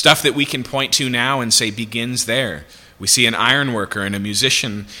that we can point to now and say begins there. We see an iron worker and a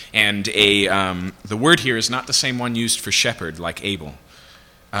musician, and the word here is not the same one used for shepherd, like Abel.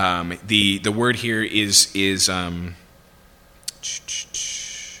 The word here is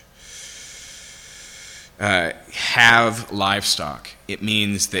have livestock. It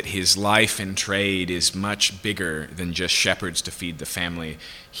means that his life and trade is much bigger than just shepherds to feed the family.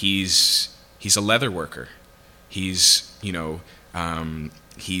 He's a leather worker. He's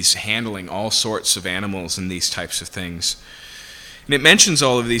handling all sorts of animals and these types of things. And it mentions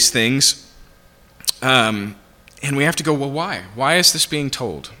all of these things, and we have to go, well, why? Why is this being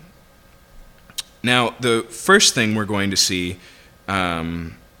told? Now, the first thing we're going to see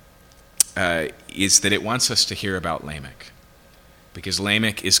is that it wants us to hear about Lamech. because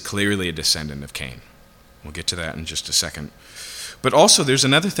Lamech is clearly a descendant of Cain. We'll get to that in just a second. But also there's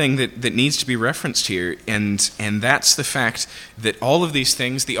another thing that needs to be referenced here, and that's the fact that all of these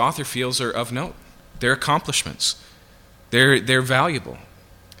things the author feels are of note. They're accomplishments. They're valuable.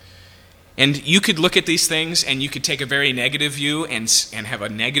 And you could look at these things and you could take a very negative view and have a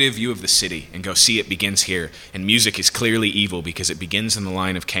negative view of the city and go, see, it begins here. And music is clearly evil because it begins in the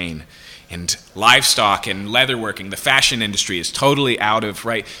line of Cain. And livestock and leatherworking, the fashion industry is totally out of,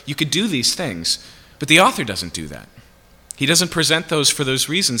 right? You could do these things, but the author doesn't do that. He doesn't present those for those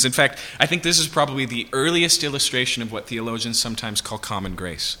reasons. In fact, I think this is probably the earliest illustration of what theologians sometimes call common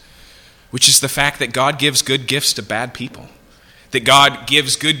grace, which is the fact that God gives good gifts to bad people, that God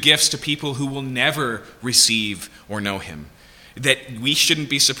gives good gifts to people who will never receive or know him, that we shouldn't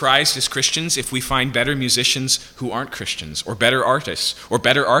be surprised as Christians if we find better musicians who aren't Christians, or better artists, or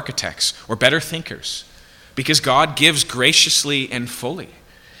better architects, or better thinkers, because God gives graciously and fully.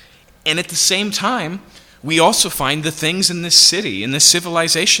 And at the same time, we also find the things in this city, in this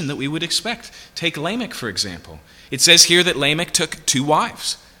civilization that we would expect. Take Lamech, for example. It says here that Lamech took 2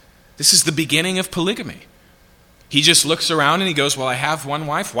 wives. This is the beginning of polygamy. He just looks around and he goes, well, I have 1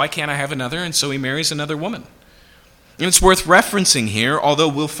 wife, why can't I have another? And so he marries another woman. And it's worth referencing here, although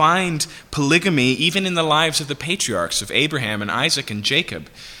we'll find polygamy even in the lives of the patriarchs of Abraham and Isaac and Jacob.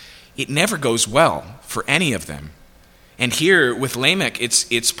 It never goes well for any of them. And here with Lamech,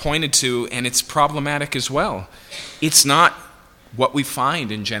 it's pointed to, and it's problematic as well. It's not what we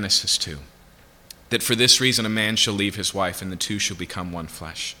find in Genesis 2, that for this reason a man shall leave his wife and the 2 shall become one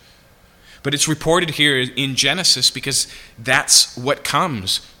flesh. But it's reported here in Genesis because that's what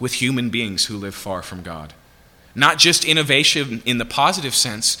comes with human beings who live far from God. Not just innovation in the positive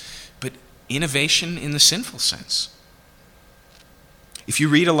sense, but innovation in the sinful sense. If you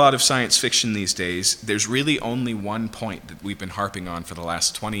read a lot of science fiction these days, there's really only one point that we've been harping on for the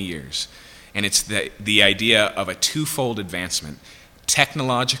last 20 years, and it's the idea of a twofold advancement,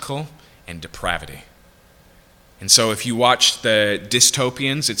 technological and depravity. And so if you watch the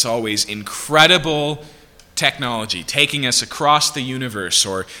dystopians, it's always incredible technology taking us across the universe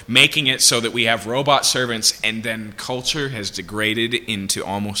or making it so that we have robot servants, and then culture has degraded into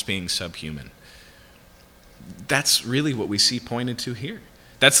almost being subhuman. That's really what we see pointed to here.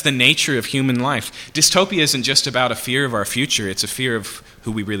 That's the nature of human life. Dystopia isn't just about a fear of our future, it's a fear of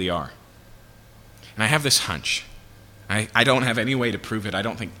who we really are. And I have this hunch. I don't have any way to prove it. I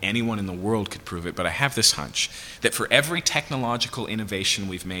don't think anyone in the world could prove it, but I have this hunch that for every technological innovation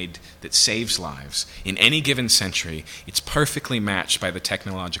we've made that saves lives in any given century, it's perfectly matched by the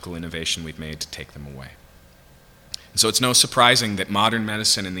technological innovation we've made to take them away. And so it's no surprising that modern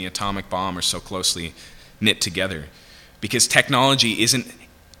medicine and the atomic bomb are so closely knit together, because technology isn't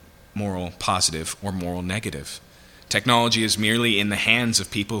moral positive or moral negative. Technology is merely in the hands of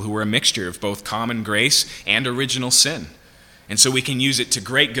people who are a mixture of both common grace and original sin. And so we can use it to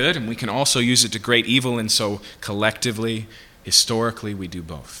great good and we can also use it to great evil, and so collectively, historically, we do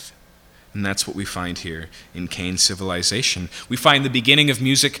both. And that's what we find here in Cain's civilization. We find the beginning of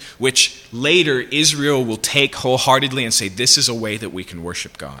music, which later Israel will take wholeheartedly and say, this is a way that we can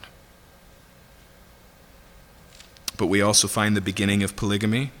worship God. But we also find the beginning of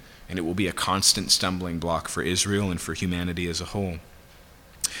polygamy, and it will be a constant stumbling block for Israel and for humanity as a whole.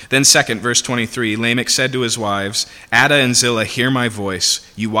 Then second, verse 23, Lamech said to his wives, Adah and Zillah, hear my voice.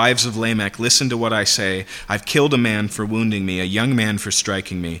 You wives of Lamech, listen to what I say. I've killed a man for wounding me, a young man for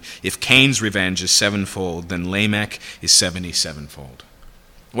striking me. If Cain's revenge is 7-fold, then Lamech is 77-fold.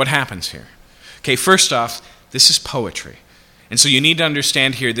 What happens here? Okay, first off, this is poetry. And so you need to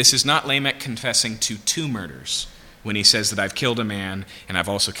understand here, this is not Lamech confessing to 2 murders. When he says that I've killed a man and I've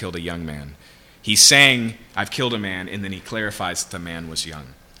also killed a young man. He's saying I've killed a man, and then he clarifies that the man was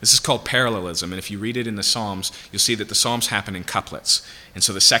young. This is called parallelism, and if you read it in the Psalms, you'll see that the Psalms happen in couplets. And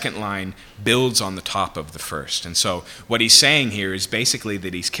so the second line builds on the top of the first. And so what he's saying here is basically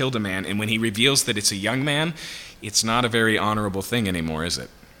that he's killed a man, and when he reveals that it's a young man, it's not a very honorable thing anymore, is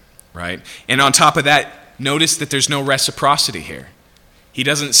it? Right? And on top of that, notice that there's no reciprocity here. He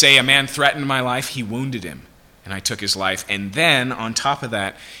doesn't say a man threatened my life, he wounded him, and I took his life. And then, on top of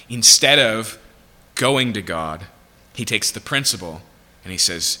that, instead of going to God, he takes the principle and he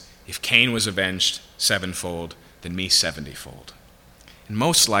says, if Cain was avenged 7-fold, then me 70-fold. And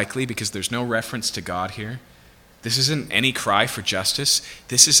most likely, because there's no reference to God here, this isn't any cry for justice.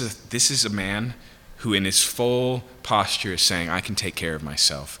 This is a man who in his full posture is saying, I can take care of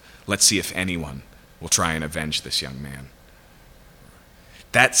myself. Let's see if anyone will try and avenge this young man.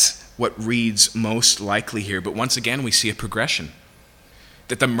 That's what reads most likely here. But once again, we see a progression.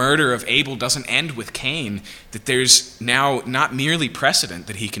 that the murder of Abel doesn't end with Cain, that there's now not merely precedent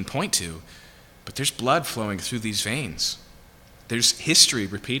that he can point to, but there's blood flowing through these veins. There's history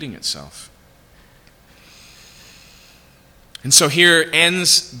repeating itself. And so here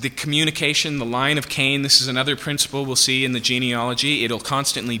ends the communication, the line of Cain. This is another principle we'll see in the genealogy. It'll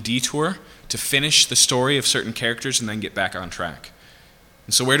constantly detour to finish the story of certain characters and then get back on track.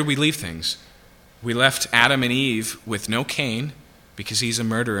 And so where do we leave things? We left Adam and Eve with no Cain because he's a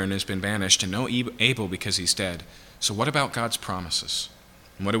murderer and has been banished, and no Abel because he's dead. So what about God's promises?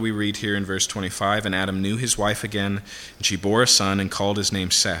 And what do we read here in verse 25? And Adam knew his wife again, and she bore a son and called his name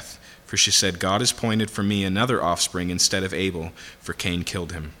Seth. For she said, God has appointed for me another offspring instead of Abel, for Cain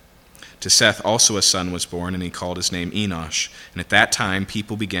killed him. To Seth also a son was born, and he called his name Enosh. And at that time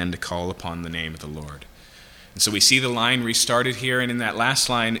people began to call upon the name of the Lord. And so we see the line restarted here, and in that last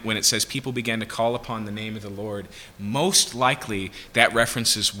line, when it says people began to call upon the name of the Lord, most likely that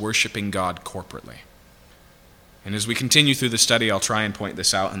references worshiping God corporately. And as we continue through the study, I'll try and point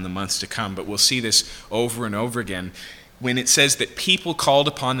this out in the months to come, but we'll see this over and over again. When it says that people called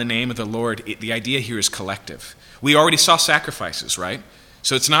upon the name of the Lord, the idea here is collective. We already saw sacrifices, right?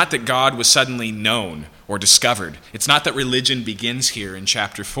 So it's not that God was suddenly known or discovered. It's not that religion begins here in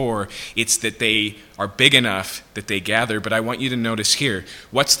chapter 4. It's that they are big enough that they gather. But I want you to notice here,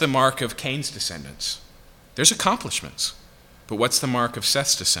 what's the mark of Cain's descendants? There's accomplishments. But what's the mark of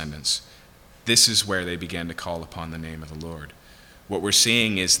Seth's descendants? This is where they began to call upon the name of the Lord. What we're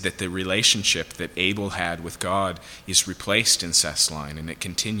seeing is that the relationship that Abel had with God is replaced in Seth's line, and it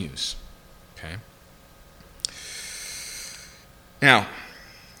continues. Okay? Now,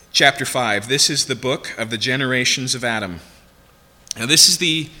 chapter 5, this is the book of the generations of Adam. Now, this is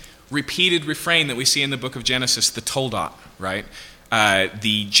the repeated refrain that we see in the book of Genesis, the Toldot, right?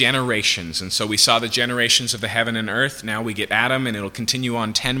 The generations. And so we saw the generations of the heaven and earth. Now we get Adam, and it'll continue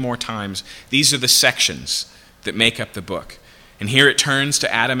on 10 more times. These are the sections that make up the book. And here it turns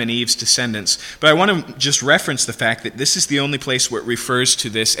to Adam and Eve's descendants. But I want to just reference the fact that this is the only place where it refers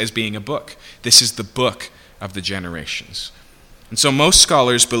to this as being a book. This is the book of the generations. And so most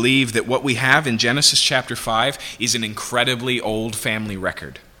scholars believe that what we have in Genesis chapter 5 is an incredibly old family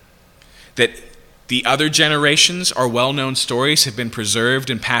record. That the other generations are well-known stories, have been preserved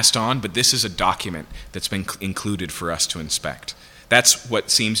and passed on, but this is a document that's been included for us to inspect. That's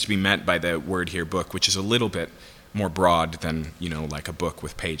what seems to be meant by the word here, book, which is a little bit more broad than, like a book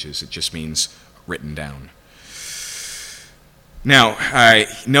with pages. It just means written down. Now,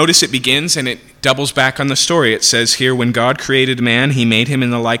 notice it begins and it doubles back on the story. It says here, when God created man, he made him in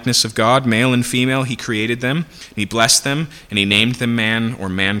the likeness of God. Male and female, he created them. And he blessed them, and he named them man, or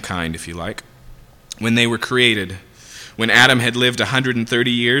mankind, if you like. When they were created, when Adam had lived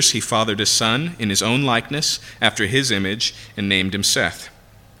 130 years, he fathered a son in his own likeness, after his image, and named him Seth.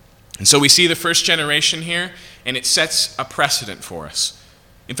 And so we see the first generation here, and it sets a precedent for us.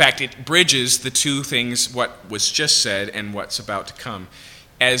 In fact, it bridges the two things, what was just said and what's about to come.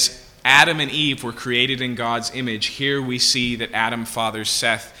 As Adam and Eve were created in God's image, here we see that Adam fathers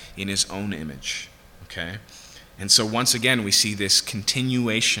Seth in his own image. Okay? And so once again, we see this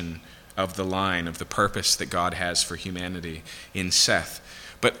continuation of the line, of the purpose that God has for humanity in Seth.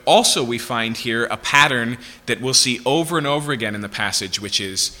 But also we find here a pattern that we'll see over and over again in the passage, which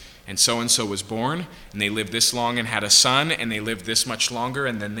is, and so was born, and they lived this long and had a son, and they lived this much longer,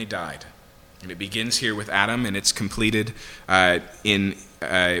 and then they died. And it begins here with Adam, and it's completed in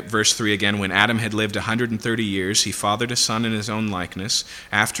verse 3 again. When Adam had lived 130 years, he fathered a son in his own likeness,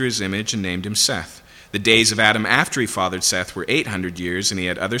 after his image, and named him Seth. The days of Adam after he fathered Seth were 800 years, and he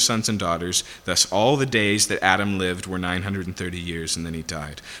had other sons and daughters. Thus all the days that Adam lived were 930 years, and then he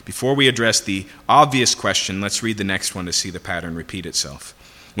died. Before we address the obvious question, let's read the next one to see the pattern repeat itself.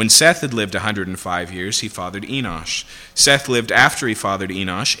 When Seth had lived 105 years, he fathered Enosh. Seth lived after he fathered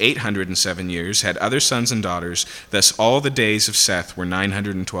Enosh 807 years, had other sons and daughters. Thus all the days of Seth were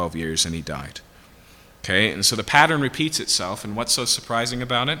 912 years, and he died. Okay, and so the pattern repeats itself, and what's so surprising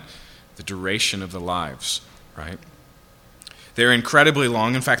about it? The duration of the lives, right? They're incredibly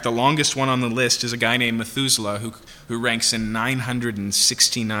long. In fact, the longest one on the list is a guy named Methuselah who ranks in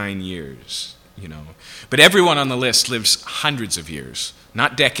 969 years, But everyone on the list lives hundreds of years.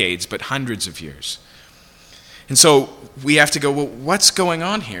 Not decades, but hundreds of years. And so we have to go, well, what's going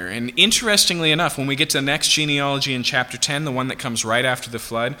on here? And interestingly enough, when we get to the next genealogy in chapter 10, the one that comes right after the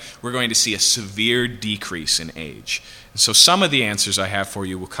flood, we're going to see a severe decrease in age. And so some of the answers I have for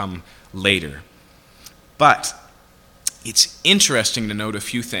you will come later. But it's interesting to note a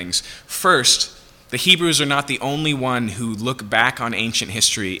few things. First, the Hebrews are not the only one who look back on ancient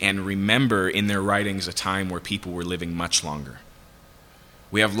history and remember in their writings a time where people were living much longer.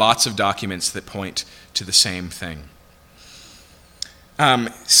 We have lots of documents that point to the same thing.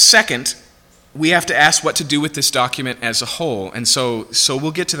 Second, we have to ask what to do with this document as a whole. And so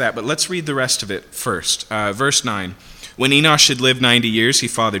we'll get to that, but let's read the rest of it first. Verse 9. When Enosh had lived 90 years, he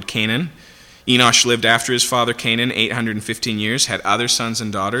fathered Canaan. Enosh lived after his father Canaan 815 years, had other sons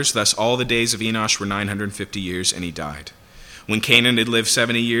and daughters. Thus all the days of Enosh were 950 years, and he died. When Canaan had lived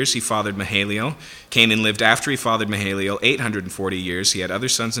 70 years, he fathered Mahalalel. Canaan lived after he fathered Mahalalel 840 years. He had other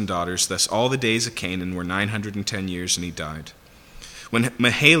sons and daughters. Thus all the days of Canaan were 910 years, and he died. When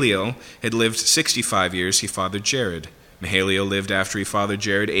Mahalalel had lived 65 years, he fathered Jared. Mahalalel lived after he fathered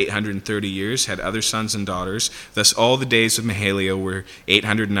Jared 830 years, had other sons and daughters. Thus all the days of Mahalalel were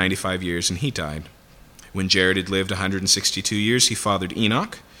 895 years, and he died. When Jared had lived 162 years, he fathered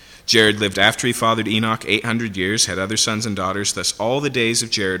Enoch. Jared lived after he fathered Enoch 800 years, had other sons and daughters. Thus all the days of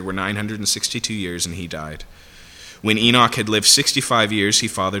Jared were 962 years, and he died. When Enoch had lived 65 years, he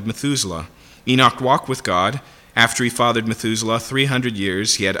fathered Methuselah. Enoch walked with God. After he fathered Methuselah 300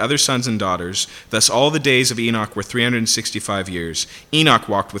 years, he had other sons and daughters. Thus all the days of Enoch were 365 years. Enoch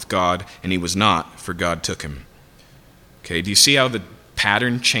walked with God, and he was not, for God took him. Okay, do you see how the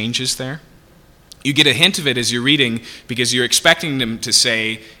pattern changes there? You get a hint of it as you're reading because you're expecting them to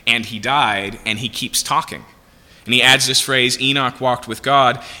say, and he died, and he keeps talking. And he adds this phrase, Enoch walked with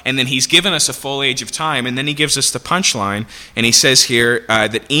God, and then he's given us a full age of time, and then he gives us the punchline, and he says here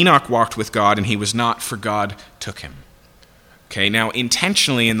that Enoch walked with God, and he was not, for God took him. Okay, now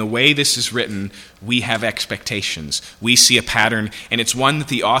intentionally in the way this is written, we have expectations. We see a pattern, and it's one that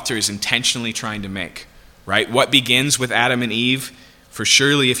the author is intentionally trying to make, right? What begins with Adam and Eve, for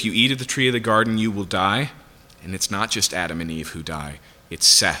surely if you eat of the tree of the garden, you will die. And it's not just Adam and Eve who die, it's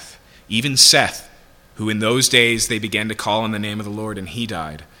Seth. Even Seth, who in those days they began to call on the name of the Lord, and he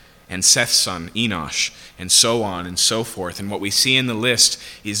died. And Seth's son, Enosh, and so on and so forth. And what we see in the list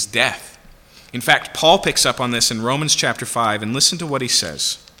is death. In fact, Paul picks up on this in Romans chapter 5, and listen to what he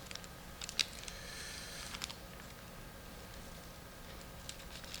says.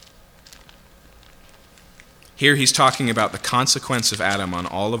 Here he's talking about the consequence of Adam on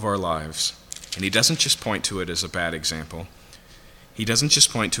all of our lives. And he doesn't just point to it as a bad example. He doesn't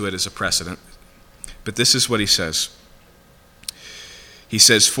just point to it as a precedent. But this is what he says. He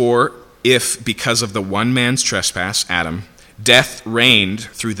says, for if because of the one man's trespass, Adam, death reigned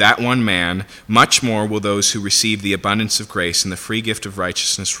through that one man, much more will those who receive the abundance of grace and the free gift of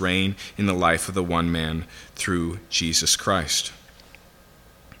righteousness reign in the life of the one man through Jesus Christ.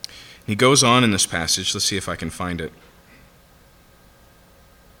 He goes on in this passage. Let's see if I can find it.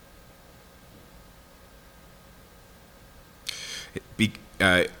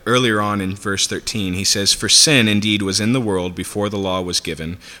 Earlier on in verse 13, he says, for sin indeed was in the world before the law was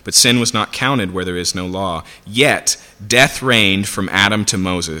given, but sin was not counted where there is no law. Yet death reigned from Adam to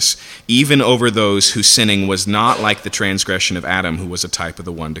Moses, even over those whose sinning was not like the transgression of Adam, who was a type of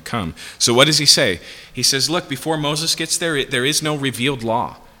the one to come. So what does he say? He says, look, before Moses gets there, there is no revealed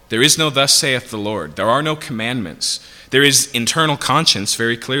law. There is no thus saith the Lord. There are no commandments. There is internal conscience,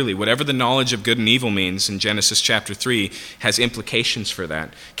 very clearly. Whatever the knowledge of good and evil means in Genesis chapter 3 has implications for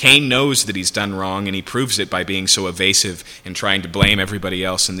that. Cain knows that he's done wrong, and he proves it by being so evasive and trying to blame everybody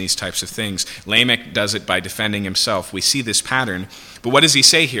else in these types of things. Lamech does it by defending himself. We see this pattern. But what does he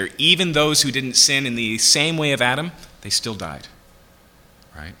say here? Even those who didn't sin in the same way of Adam, they still died.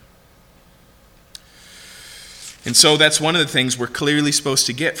 Right? And so that's one of the things we're clearly supposed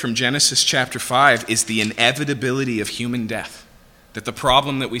to get from Genesis chapter 5 is the inevitability of human death. That the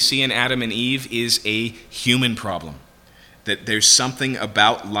problem that we see in Adam and Eve is a human problem. That there's something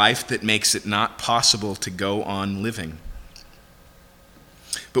about life that makes it not possible to go on living.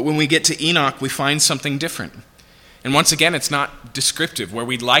 But when we get to Enoch, we find something different. And once again, it's not descriptive, where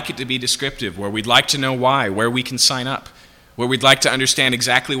we'd like it to be descriptive, where we'd like to know why, where we can sign up. Where we'd like to understand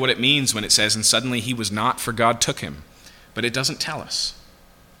exactly what it means when it says, and suddenly he was not, for God took him. But it doesn't tell us.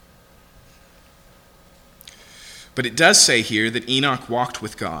 But it does say here that Enoch walked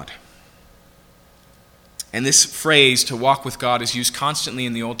with God. And this phrase, to walk with God, is used constantly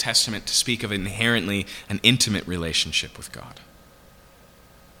in the Old Testament to speak of inherently an intimate relationship with God.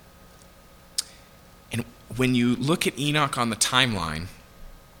 And when you look at Enoch on the timeline,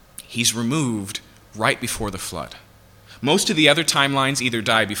 he's removed right before the flood. Most of the other timelines either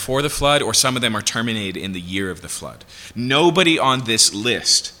die before the flood or some of them are terminated in the year of the flood. Nobody on this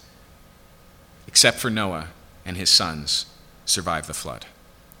list, except for Noah and his sons, survived the flood.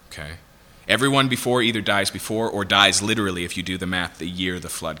 Okay? Everyone before either dies before or dies literally, if you do the math, the year the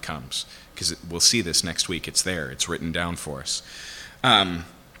flood comes. Because we'll see this next week. It's there. It's written down for us.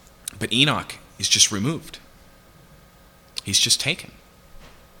 But Enoch is just removed. He's just taken.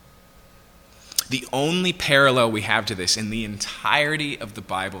 The only parallel we have to this in the entirety of the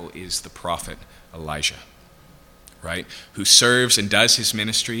Bible is the prophet Elijah, right? Who serves and does his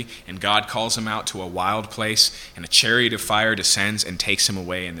ministry, and God calls him out to a wild place, and a chariot of fire descends and takes him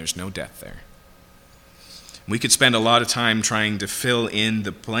away, and there's no death there. We could spend a lot of time trying to fill in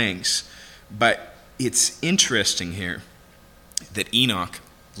the blanks, but it's interesting here that Enoch,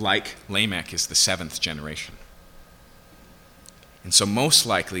 like Lamech, is the seventh generation. And so most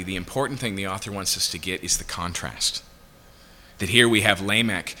likely, the important thing the author wants us to get is the contrast. That here we have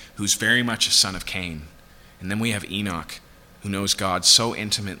Lamech, who's very much a son of Cain. And then we have Enoch, who knows God so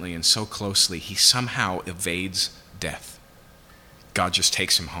intimately and so closely, he somehow evades death. God just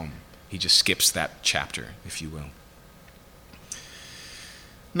takes him home. He just skips that chapter, if you will.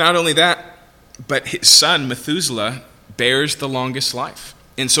 Not only that, but his son, Methuselah, bears the longest life.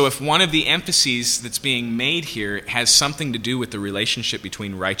 And so if one of the emphases that's being made here has something to do with the relationship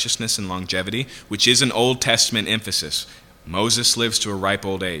between righteousness and longevity, which is an Old Testament emphasis, Moses lives to a ripe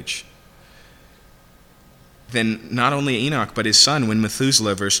old age, then not only Enoch, but his son, when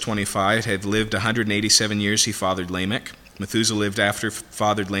Methuselah, verse 25, had lived 187 years, he fathered Lamech. Methuselah lived after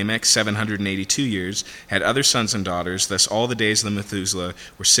fathered Lamech 782 years, had other sons and daughters. Thus all the days of the Methuselah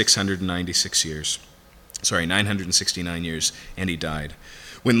were 969 years, and he died.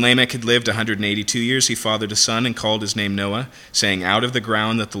 When Lamech had lived 182 years, he fathered a son and called his name Noah, saying, out of the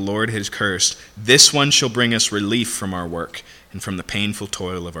ground that the Lord has cursed, this one shall bring us relief from our work and from the painful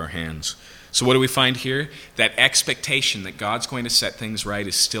toil of our hands. So what do we find here? That expectation that God's going to set things right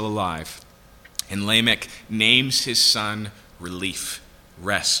is still alive. And Lamech names his son relief,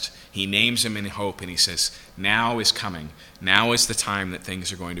 rest. He names him in hope, and he says, now is coming. Now is the time that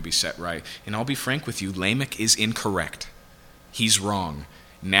things are going to be set right. And I'll be frank with you, Lamech is incorrect. He's wrong.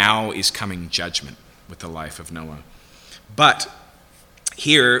 Now is coming judgment with the life of Noah. But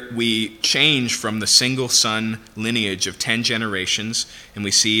here we change from the single son lineage of 10 generations, and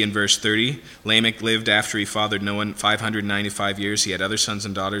we see in verse 30, Lamech lived after he fathered Noah 595 years. He had other sons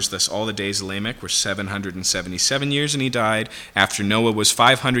and daughters. Thus all the days of Lamech were 777 years, and he died. After Noah was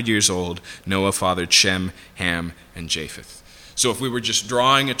 500 years old, Noah fathered Shem, Ham, and Japheth. So if we were just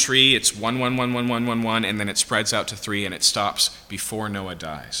drawing a tree, it's 1, 1, 1, 1, 1, 1, 1, and then it spreads out to 3, and it stops before Noah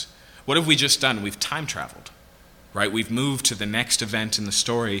dies. What have we just done? We've time traveled, right? We've moved to the next event in the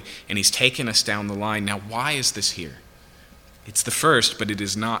story, and he's taken us down the line. Now, why is this here? It's the first, but it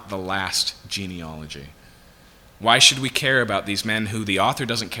is not the last genealogy. Why should we care about these men who the author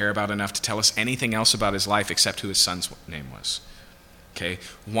doesn't care about enough to tell us anything else about his life except who his son's name was? Okay?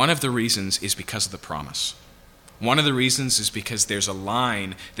 One of the reasons is because of the promise. One of the reasons is because there's a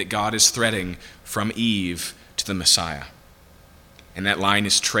line that God is threading from Eve to the Messiah. And that line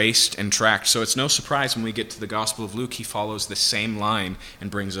is traced and tracked. So it's no surprise when we get to the Gospel of Luke, he follows the same line and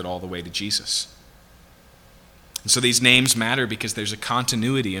brings it all the way to Jesus. And so these names matter because there's a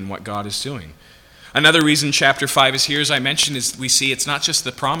continuity in what God is doing. Another reason chapter 5 is here, as I mentioned, is we see it's not just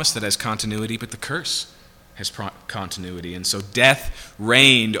the promise that has continuity, but the curse has continuity. And so death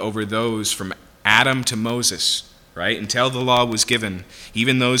reigned over those from Adam to Moses, right? Until the law was given,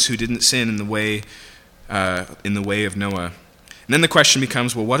 even those who didn't sin in the way of Noah. And then the question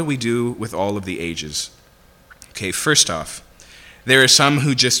becomes, well, what do we do with all of the ages? Okay, first off, there are some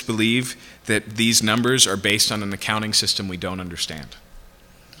who just believe that these numbers are based on an accounting system we don't understand.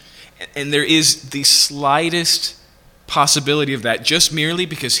 And there is the slightest possibility of that, just merely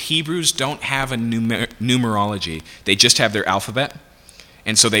because Hebrews don't have a numerology. They just have their alphabet,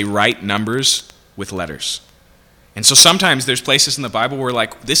 and so they write numbers with letters. And so sometimes there's places in the Bible where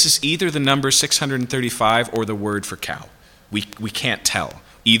this is either the number 635 or the word for cow. We can't tell.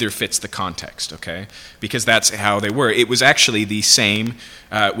 Either fits the context, okay? Because that's how they were. It was actually the same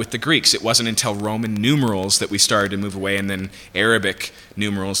with the Greeks. It wasn't until Roman numerals that we started to move away, and then Arabic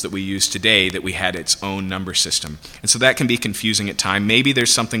numerals that we use today that we had its own number system. And so that can be confusing at times. Maybe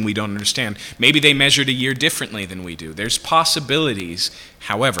there's something we don't understand. Maybe they measured a year differently than we do. There's possibilities.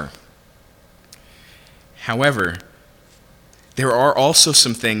 However, there are also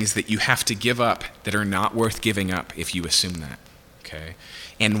some things that you have to give up that are not worth giving up if you assume that, okay?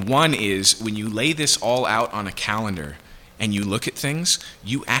 And one is, when you lay this all out on a calendar and you look at things,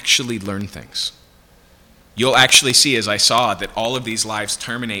 you actually learn things. You'll actually see, as I saw, that all of these lives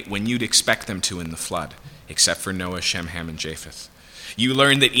terminate when you'd expect them to in the flood, except for Noah, Shem, Ham, and Japheth. You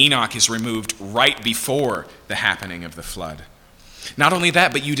learn that Enoch is removed right before the happening of the flood. Not only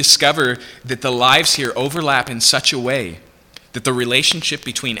that, but you discover that the lives here overlap in such a way that the relationship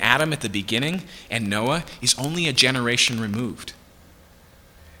between Adam at the beginning and Noah is only a generation removed.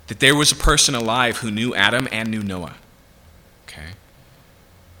 That there was a person alive who knew Adam and knew Noah. Okay?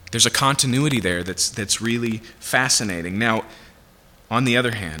 There's a continuity there that's really fascinating. Now, on the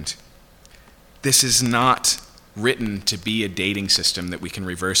other hand, this is not written to be a dating system that we can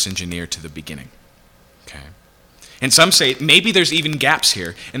reverse engineer to the beginning. Okay? And some say maybe there's even gaps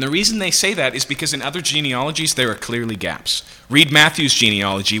here. And the reason they say that is because in other genealogies there are clearly gaps. Read Matthew's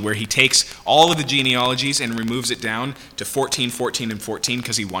genealogy, where he takes all of the genealogies and removes it down to 14, 14, and 14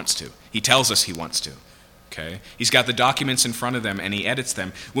 because he wants to. He tells us he wants to. Okay? He's got the documents in front of them and he edits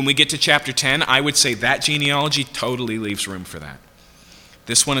them. When we get to chapter 10, I would say that genealogy totally leaves room for that.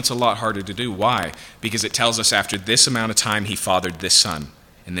 This one, it's a lot harder to do. Why? Because it tells us after this amount of time he fathered this son,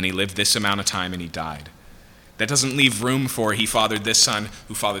 and then he lived this amount of time and he died. That doesn't leave room for he fathered this son,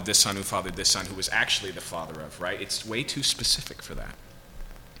 who fathered this son, who fathered this son, who was actually the father of, right? It's way too specific for that.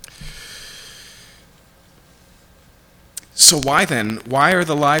 So why then? Why are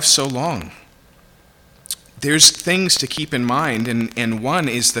the lives so long? There's things to keep in mind, and one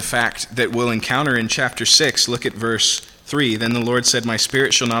is the fact that we'll encounter in chapter 6. Look at verse 3. Then the Lord said, "My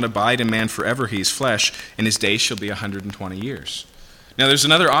spirit shall not abide in man forever. He is flesh, and his days shall be 120 years. Now there's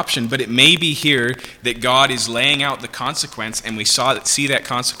another option, but it may be here that God is laying out the consequence, and we see that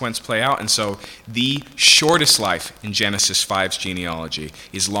consequence play out. And so the shortest life in Genesis 5's genealogy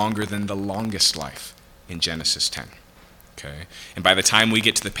is longer than the longest life in Genesis 10. Okay? And by the time we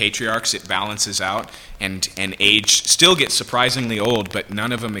get to the patriarchs, it balances out, and age still gets surprisingly old, but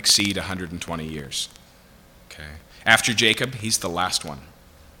none of them exceed 120 years. Okay? After Jacob, he's the last one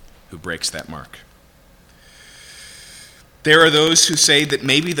who breaks that mark. There are those who say that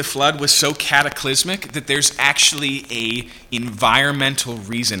maybe the flood was so cataclysmic that there's actually an environmental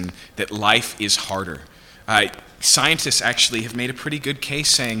reason that life is harder. Scientists actually have made a pretty good case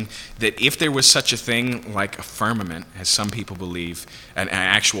saying that if there was such a thing like a firmament, as some people believe, an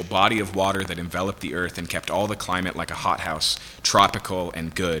actual body of water that enveloped the earth and kept all the climate like a hothouse, tropical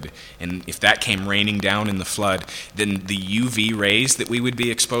and good, and if that came raining down in the flood, then the UV rays that we would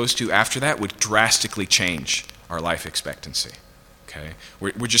be exposed to after that would drastically change our life expectancy. Okay?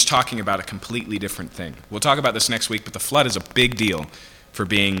 We're just talking about a completely different thing. We'll talk about this next week, but the flood is a big deal for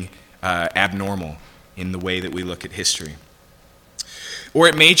being abnormal in the way that we look at history. Or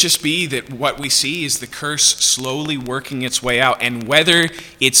it may just be that what we see is the curse slowly working its way out, and whether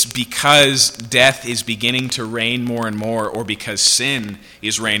it's because death is beginning to reign more and more, or because sin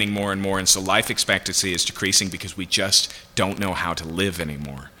is reigning more and more, and so life expectancy is decreasing because we just don't know how to live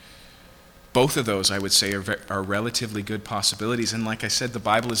anymore. Both of those, I would say, are relatively good possibilities. And like I said, the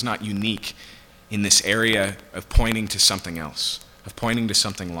Bible is not unique in this area of pointing to something else, of pointing to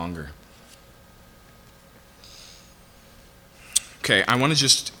something longer. Okay, I want to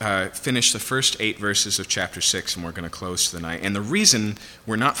just finish the first 8 verses of chapter 6, and we're going to close for the night. And the reason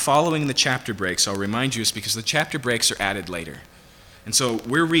we're not following the chapter breaks, I'll remind you, is because the chapter breaks are added later. And so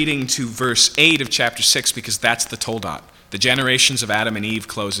we're reading to verse 8 of chapter 6 because that's the Toldot. The generations of Adam and Eve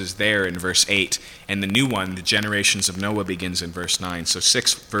closes there in verse 8, and the new one, the generations of Noah, begins in verse 9. So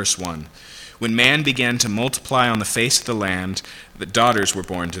 6, verse 1. When man began to multiply on the face of the land, the daughters were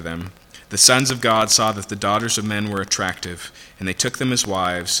born to them. The sons of God saw that the daughters of men were attractive, and they took them as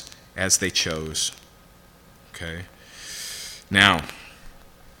wives as they chose. Okay? Now,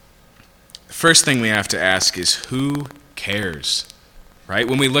 the first thing we have to ask is, who cares? Right?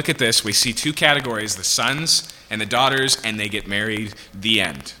 When we look at this, we see 2 categories, the sons and the daughters, and they get married, the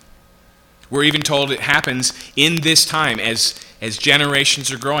end. We're even told it happens in this time as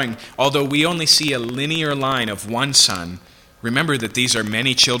generations are growing. Although we only see a linear line of one son, remember that these are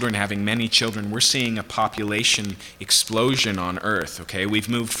many children having many children. We're seeing a population explosion on earth, okay? We've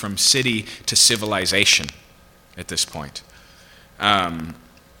moved from city to civilization at this point. But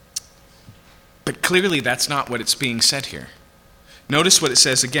clearly that's not what it's being said here. Notice what it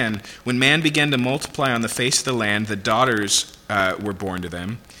says again. When man began to multiply on the face of the land, the daughters were born to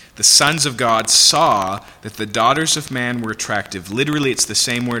them. The sons of God saw that the daughters of man were attractive. Literally, it's the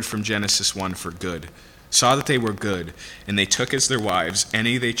same word from Genesis 1 for good. Saw that they were good, and they took as their wives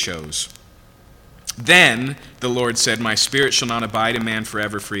any they chose. Then the Lord said, "My spirit shall not abide in man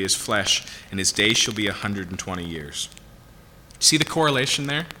forever, for he is flesh, and his days shall be 120 years." See the correlation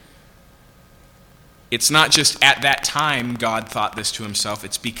there? It's not just at that time God thought this to himself.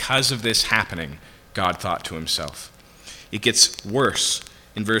 It's because of this happening God thought to himself. It gets worse.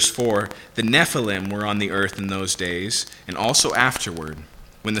 In verse 4, the Nephilim were on the earth in those days, and also afterward.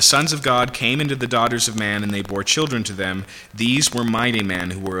 When the sons of God came into the daughters of man, and they bore children to them, these were mighty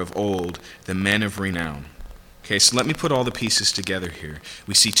men who were of old, the men of renown. Okay, so let me put all the pieces together here.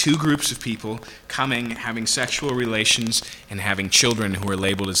 We see 2 groups of people coming, having sexual relations, and having children who are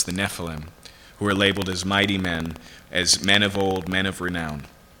labeled as the Nephilim, who are labeled as mighty men, as men of old, men of renown.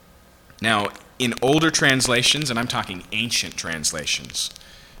 Now, in older translations, and I'm talking ancient translations,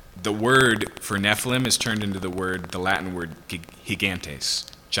 the word for Nephilim is turned into the Latin word gigantes,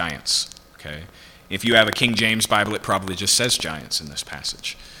 giants. Okay? If you have a King James Bible, it probably just says giants in this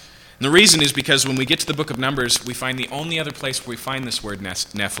passage. And the reason is because when we get to the book of Numbers, we find the only other place where we find this word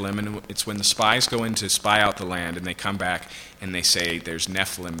Nephilim, and it's when the spies go in to spy out the land, and they come back and they say there's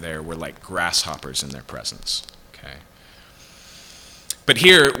Nephilim there. We're like grasshoppers in their presence. Okay? But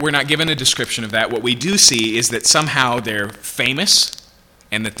here, we're not given a description of that. What we do see is that somehow they're famous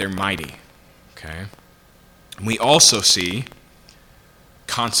and that they're mighty. Okay? And we also see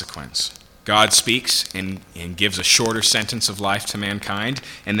consequence. God speaks and gives a shorter sentence of life to mankind.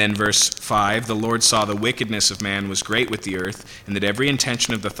 And then verse 5, the Lord saw the wickedness of man was great with the earth, and that every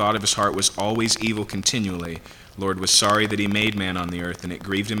intention of the thought of his heart was always evil continually. The Lord was sorry that he made man on the earth, and it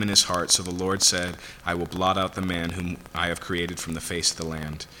grieved him in his heart. So the Lord said, I will blot out the man whom I have created from the face of the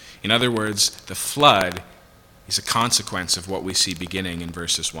land. In other words, the flood is a consequence of what we see beginning in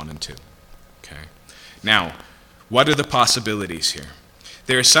verses 1 and 2. Okay. Now, what are the possibilities here?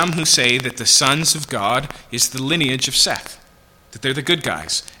 There are some who say that the sons of God is the lineage of Seth, that they're the good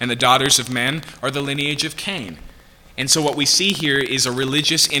guys, and the daughters of men are the lineage of Cain. And so what we see here is a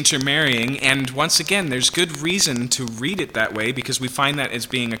religious intermarrying, and once again, there's good reason to read it that way because we find that as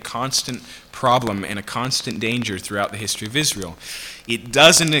being a constant problem and a constant danger throughout the history of Israel. It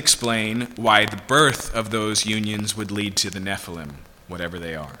doesn't explain why the birth of those unions would lead to the Nephilim, whatever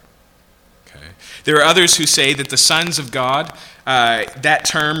they are. Okay. There are others who say that the sons of God, that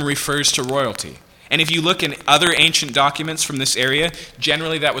term refers to royalty. And if you look in other ancient documents from this area,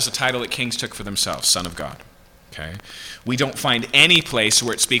 generally that was a title that kings took for themselves, son of God. Okay. We don't find any place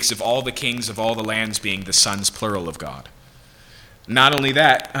where it speaks of all the kings of all the lands being the sons plural of God. Not only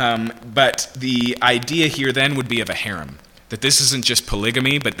that, but the idea here then would be of a harem. That this isn't just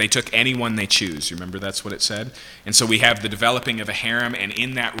polygamy, but they took anyone they choose. You remember that's what it said? And so we have the developing of a harem, and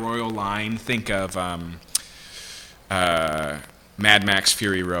in that royal line, think of Mad Max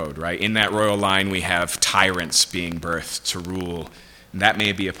Fury Road, right? In that royal line, we have tyrants being birthed to rule. And that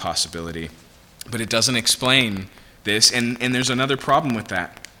may be a possibility. But it doesn't explain this, and there's another problem with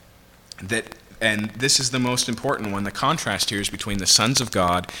that. And this is the most important one. The contrast here is between the sons of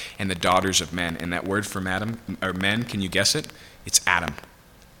God and the daughters of men. And that word for men, can you guess it? It's Adam.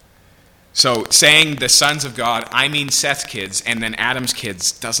 So saying the sons of God, I mean Seth's kids, and then Adam's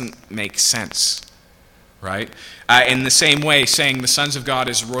kids doesn't make sense, right? In the same way, saying the sons of God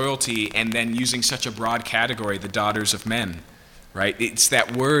is royalty and then using such a broad category, the daughters of men, right? It's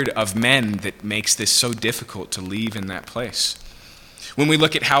that word of men that makes this so difficult to leave in that place. When we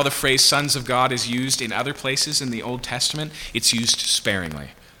look at how the phrase sons of God is used in other places in the Old Testament, it's used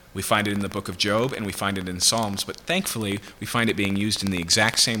sparingly. We find it in the book of Job and we find it in Psalms, but thankfully we find it being used in the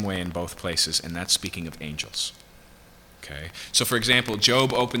exact same way in both places, and that's speaking of angels. Okay. So for example,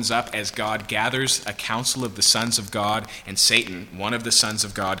 Job opens up as God gathers a council of the sons of God, and Satan, one of the sons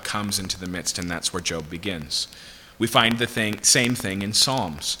of God, comes into the midst, and that's where Job begins. We find the same thing in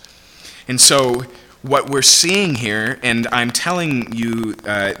Psalms. And so what we're seeing here, and I'm telling you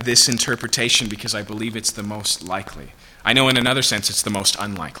this interpretation because I believe it's the most likely. I know in another sense it's the most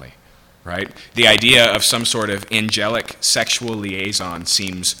unlikely, right? The idea of some sort of angelic sexual liaison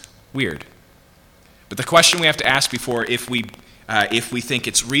seems weird. But the question we have to ask before, if we think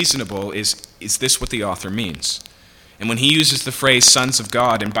it's reasonable, is this what the author means? And when he uses the phrase sons of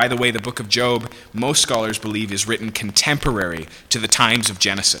God, and by the way, the book of Job, most scholars believe is written contemporary to the times of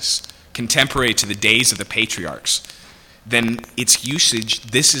Genesis, contemporary to the days of the patriarchs, then its usage,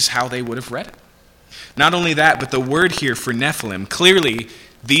 this is how they would have read it. Not only that, but the word here for Nephilim, clearly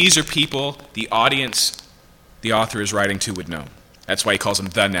these are people the audience the author is writing to would know. That's why he calls them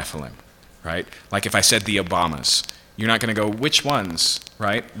the Nephilim, right? Like if I said the Obamas, you're not going to go, which ones,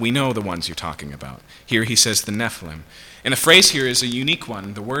 right? We know the ones you're talking about. Here he says the Nephilim. And the phrase here is a unique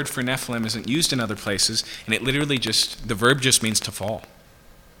one. The word for Nephilim isn't used in other places, and it literally the verb just means to fall.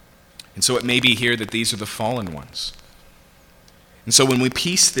 And so it may be here that these are the fallen ones. And so when we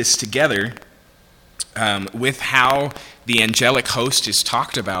piece this together with how the angelic host is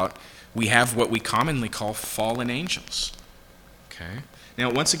talked about, we have what we commonly call fallen angels. Okay?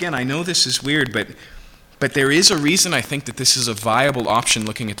 Now, once again, I know this is weird, but there is a reason I think that this is a viable option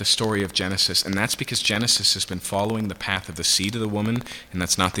looking at the story of Genesis, and that's because Genesis has been following the path of the seed of the woman, and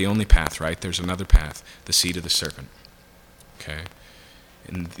that's not the only path, right? There's another path, the seed of the serpent. Okay?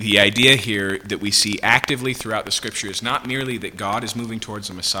 And the idea here that we see actively throughout the Scripture is not merely that God is moving towards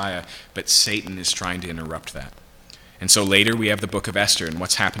a Messiah, but Satan is trying to interrupt that. And so later we have the book of Esther, and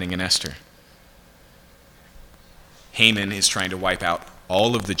what's happening in Esther? Haman is trying to wipe out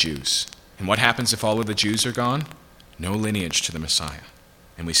all of the Jews. And what happens if all of the Jews are gone? No lineage to the Messiah.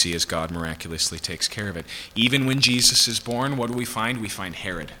 And we see as God miraculously takes care of it. Even when Jesus is born, what do we find? We find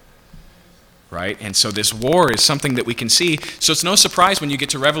Herod. Right? And so this war is something that we can see. So it's no surprise when you get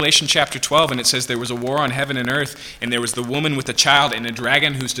to Revelation chapter 12 and it says there was a war on heaven and earth, and there was the woman with the child and a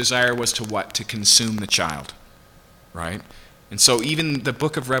dragon whose desire was to what? To consume the child. Right? And so even the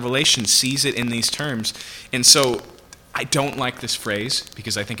book of Revelation sees it in these terms. And so I don't like this phrase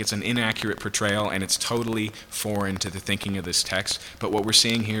because I think it's an inaccurate portrayal and it's totally foreign to the thinking of this text. But what we're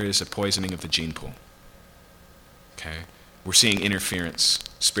seeing here is a poisoning of the gene pool. Okay? We're seeing interference,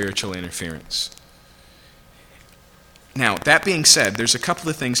 spiritual interference. Now, that being said, there's a couple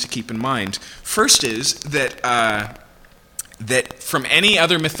of things to keep in mind. First is that that from any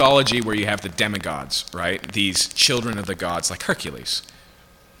other mythology where you have the demigods, right, these children of the gods like Hercules,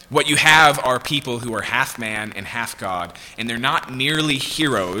 what you have are people who are half man and half God, and they're not merely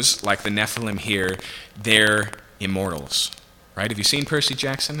heroes like the Nephilim here, they're immortals. Right? Have you seen Percy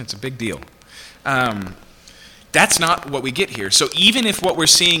Jackson? It's a big deal. That's not what we get here. So even if what we're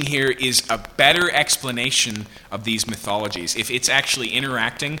seeing here is a better explanation of these mythologies, if it's actually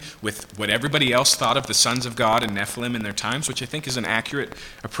interacting with what everybody else thought of the sons of God and Nephilim in their times, which I think is an accurate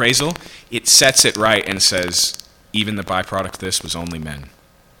appraisal, it sets it right and says, even the byproduct of this was only men.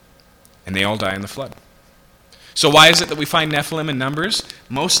 And they all die in the flood. So why is it that we find Nephilim in Numbers?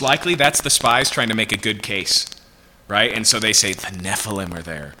 Most likely that's the spies trying to make a good case, right? And so they say, the Nephilim are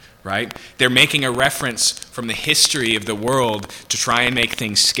there. Right? They're making a reference from the history of the world to try and make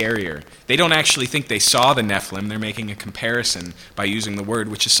things scarier. They don't actually think they saw the Nephilim. They're making a comparison by using the word,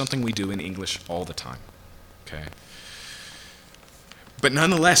 which is something we do in English all the time. Okay. But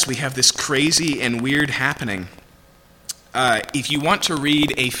nonetheless, we have this crazy and weird happening. If you want to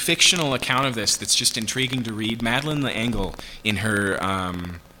read a fictional account of this that's just intriguing to read, Madeleine L'Engle in her,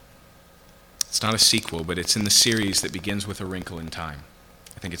 it's not a sequel, but it's in the series that begins with A Wrinkle in Time.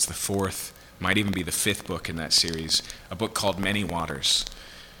 I think it's the fourth, might even be the fifth book in that series, a book called Many Waters.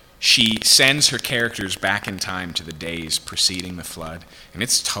 She sends her characters back in time to the days preceding the flood, and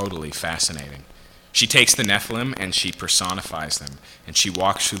it's totally fascinating. She takes the Nephilim and she personifies them, and she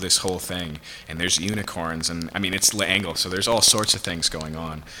walks through this whole thing, and there's unicorns, and I mean, it's L'Engle, so there's all sorts of things going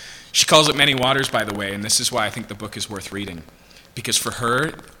on. She calls it Many Waters, by the way, and this is why I think the book is worth reading. Because for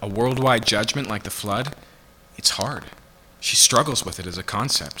her, a worldwide judgment like the flood, it's hard. She struggles with it as a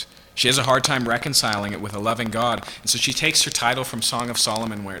concept. She has a hard time reconciling it with a loving God. And so she takes her title from Song of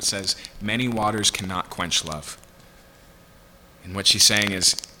Solomon where it says, many waters cannot quench love. And what she's saying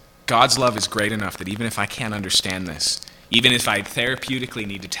is, God's love is great enough that even if I can't understand this, even if I therapeutically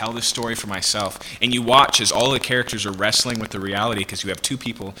need to tell this story for myself, and you watch as all the characters are wrestling with the reality because you have two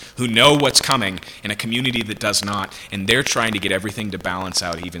people who know what's coming in a community that does not, and they're trying to get everything to balance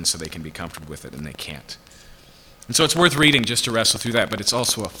out even so they can be comfortable with it, and they can't. And so it's worth reading just to wrestle through that, but it's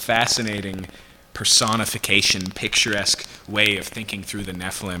also a fascinating personification, picturesque way of thinking through the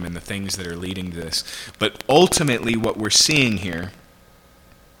Nephilim and the things that are leading to this. But ultimately what we're seeing here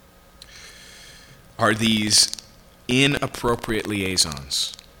are these inappropriate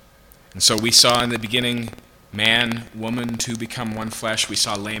liaisons. And so we saw in the beginning man, woman, two become one flesh. We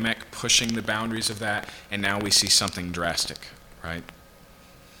saw Lamech pushing the boundaries of that, and now we see something drastic, right?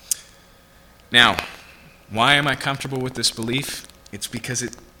 Now, why am I comfortable with this belief? It's because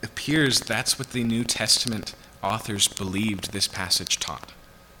it appears that's what the New Testament authors believed this passage taught.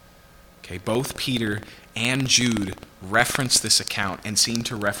 Okay, both Peter and Jude reference this account and seem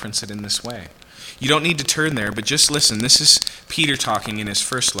to reference it in this way. You don't need to turn there, but just listen. This is Peter talking in his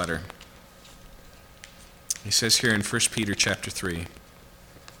first letter. He says here in 1 Peter chapter 3,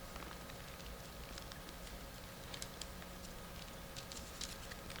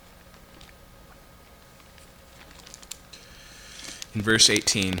 in verse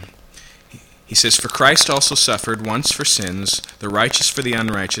 18, he says, "For Christ also suffered once for sins, the righteous for the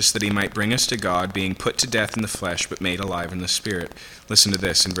unrighteous, that he might bring us to God, being put to death in the flesh, but made alive in the Spirit." Listen to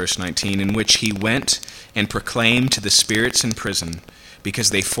this in verse 19, "In which he went and proclaimed to the spirits in prison, because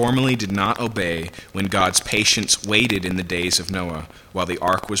they formerly did not obey when God's patience waited in the days of Noah, while the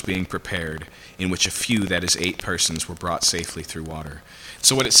ark was being prepared, in which a few, that is 8 persons, were brought safely through water."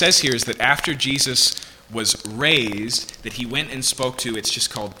 So what it says here is that after Jesus was raised, that he went and spoke to, it's just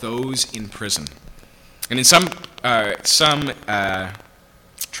called those in prison. And in some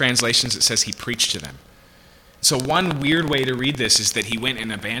translations it says he preached to them. So one weird way to read this is that he went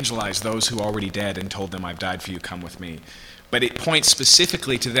and evangelized those who already dead and told them, "I've died for you, come with me." But it points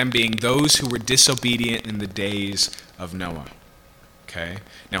specifically to them being those who were disobedient in the days of Noah. Okay?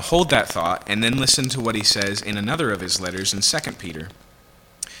 Now hold that thought and then listen to what he says in another of his letters in 2 Peter.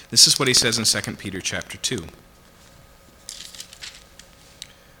 This is what he says in 2 Peter chapter 2.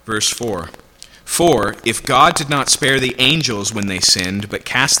 Verse 4. For if God did not spare the angels when they sinned, but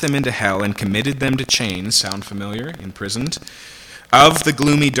cast them into hell and committed them to chains, sound familiar, imprisoned, of the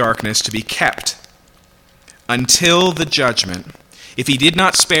gloomy darkness to be kept until the judgment, if he did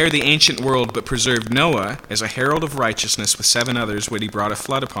not spare the ancient world, but preserved Noah as a herald of righteousness with 7 others, when he brought a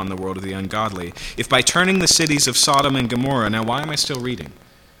flood upon the world of the ungodly, if by turning the cities of Sodom and Gomorrah, now why am I still reading?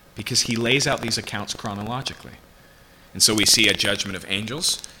 Because he lays out these accounts chronologically. And so we see a judgment of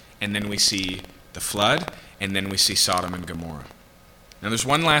angels, and then we see the flood, and then we see Sodom and Gomorrah. Now there's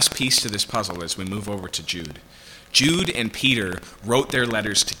one last piece to this puzzle as we move over to Jude. Jude and Peter wrote their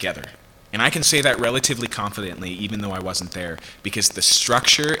letters together. And I can say that relatively confidently, even though I wasn't there, because the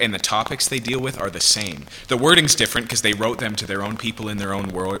structure and the topics they deal with are the same. The wording's different because they wrote them to their own people in their own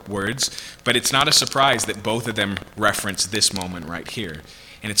words, but it's not a surprise that both of them reference this moment right here.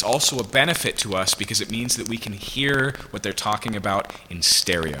 And it's also a benefit to us because it means that we can hear what they're talking about in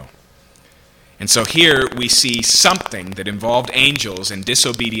stereo. And so here we see something that involved angels and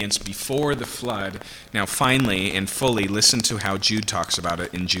disobedience before the flood. Now finally and fully listen to how Jude talks about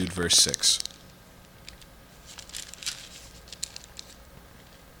it in Jude verse 6.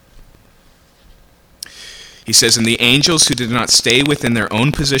 He says, and the angels who did not stay within their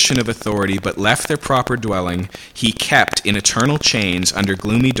own position of authority, but left their proper dwelling, he kept in eternal chains under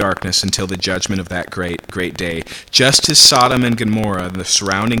gloomy darkness until the judgment of that great day. Just as Sodom and Gomorrah, the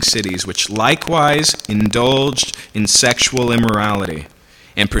surrounding cities, which likewise indulged in sexual immorality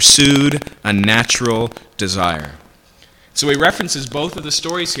and pursued unnatural desire. So he references both of the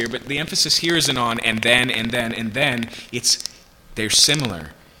stories here, but the emphasis here isn't on and then. They're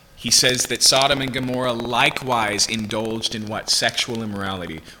similar. He says that Sodom and Gomorrah likewise indulged in what? Sexual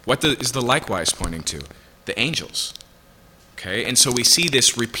immorality. What is the likewise pointing to? The angels. Okay, and so we see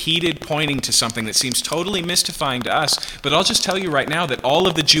this repeated pointing to something that seems totally mystifying to us, but I'll just tell you right now that all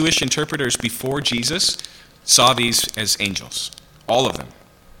of the Jewish interpreters before Jesus saw these as angels. All of them.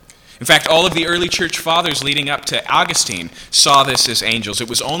 In fact, all of the early church fathers leading up to Augustine saw this as angels. It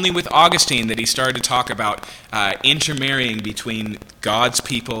was only with Augustine that he started to talk about intermarrying between God's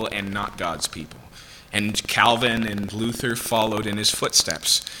people and not God's people. And Calvin and Luther followed in his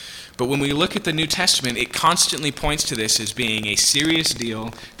footsteps. But when we look at the New Testament, it constantly points to this as being a serious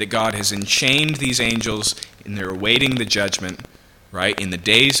deal, that God has enchained these angels and they're awaiting the judgment, right? In the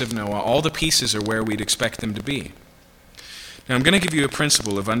days of Noah, all the pieces are where we'd expect them to be. Now, I'm going to give you a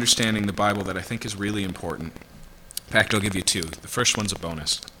principle of understanding the Bible that I think is really important. In fact, I'll give you 2. The first one's a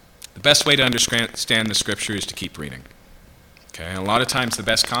bonus. The best way to understand the Scripture is to keep reading. Okay? And a lot of times the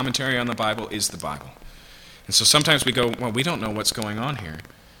best commentary on the Bible is the Bible. And so sometimes we go, well, we don't know what's going on here.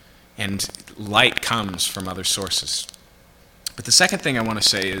 And light comes from other sources. But the second thing I want to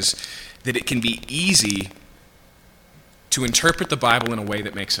say is that it can be easy to interpret the Bible in a way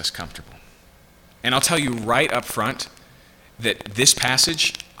that makes us comfortable. And I'll tell you right up front, that this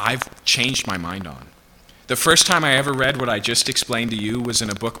passage I've changed my mind on. The first time I ever read what I just explained to you was in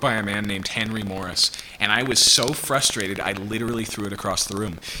a book by a man named Henry Morris, and I was so frustrated I literally threw it across the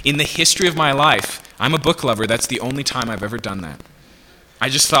room. In the history of my life, I'm a book lover, that's the only time I've ever done that. I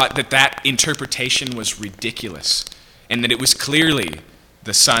just thought that interpretation was ridiculous, and that it was clearly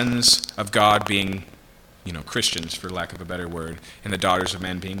the sons of God being, Christians, for lack of a better word, and the daughters of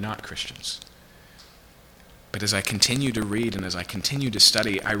men being not Christians. But as I continue to read and as I continue to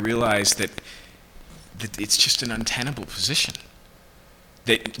study, I realize that it's just an untenable position.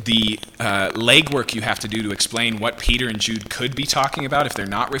 That the legwork you have to do to explain what Peter and Jude could be talking about if they're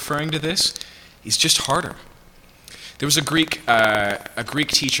not referring to this is just harder. There was a Greek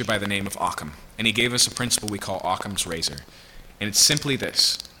teacher by the name of Occam, and he gave us a principle we call Occam's razor. And it's simply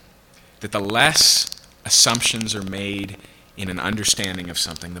this, that the less assumptions are made in an understanding of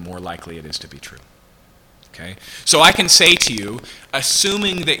something, the more likely it is to be true. Okay? So I can say to you,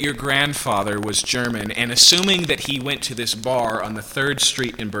 assuming that your grandfather was German, and assuming that he went to this bar on the 3rd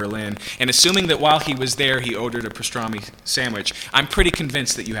Street in Berlin, and assuming that while he was there he ordered a pastrami sandwich, I'm pretty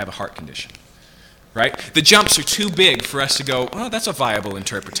convinced that you have a heart condition. Right? The jumps are too big for us to go, oh, that's a viable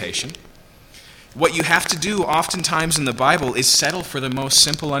interpretation. What you have to do oftentimes in the Bible is settle for the most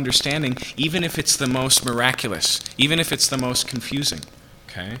simple understanding, even if it's the most miraculous, even if it's the most confusing.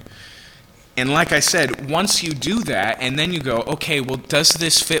 Okay? And like I said, once you do that, and then you go, okay, well, does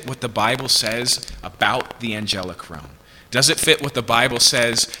this fit what the Bible says about the angelic realm? Does it fit what the Bible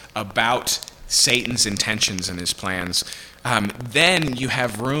says about Satan's intentions and his plans? Then you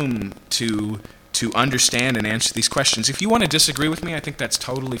have room to understand and answer these questions. If you want to disagree with me, I think that's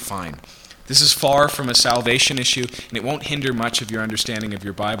totally fine. This is far from a salvation issue, and it won't hinder much of your understanding of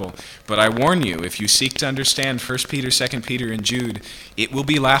your Bible. But I warn you, if you seek to understand 1 Peter, 2 Peter, and Jude, it will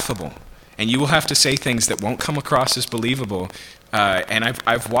be laughable. And you will have to say things that won't come across as believable. And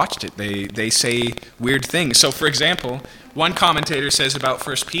I've watched it. They say weird things. So, for example, one commentator says about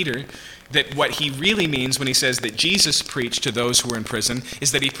 1 Peter that what he really means when he says that Jesus preached to those who were in prison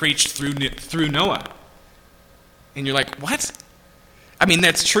is that he preached through Noah. And you're like, what? I mean,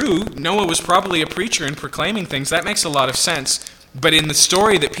 that's true. Noah was probably a preacher and proclaiming things. That makes a lot of sense. But in the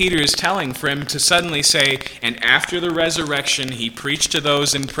story that Peter is telling, for him to suddenly say, and after the resurrection, he preached to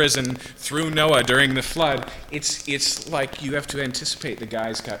those in prison through Noah during the flood, it's like you have to anticipate the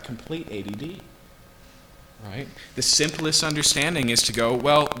guy's got complete ADD. Right? The simplest understanding is to go,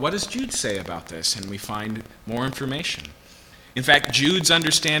 well, what does Jude say about this? And we find more information. In fact, Jude's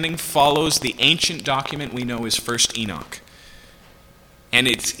understanding follows the ancient document we know as 1 Enoch. And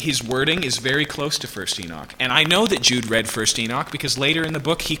his wording is very close to 1 Enoch. And I know that Jude read 1 Enoch because later in the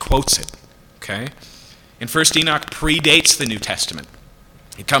book he quotes it. Okay? And 1 Enoch predates the New Testament.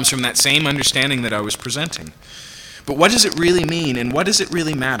 It comes from that same understanding that I was presenting. But what does it really mean, and what does it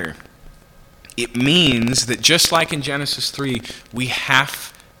really matter? It means that just like in Genesis 3, we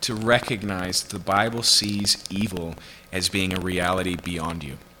have to recognize the Bible sees evil as being a reality beyond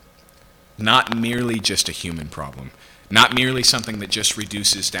you. Not merely just a human problem. Not merely something that just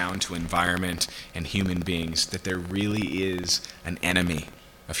reduces down to environment and human beings, that there really is an enemy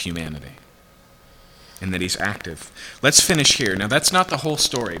of humanity and that he's active. Let's finish here. Now, that's not the whole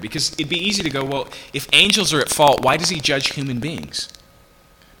story, because it'd be easy to go, well, if angels are at fault, why does he judge human beings?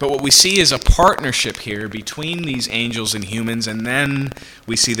 But what we see is a partnership here between these angels and humans, and then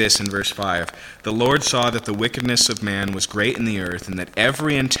we see this in verse 5. The Lord saw that the wickedness of man was great in the earth, and that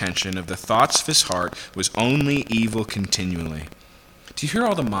every intention of the thoughts of his heart was only evil continually. Do you hear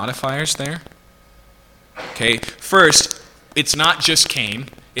all the modifiers there? Okay, first, it's not just Cain.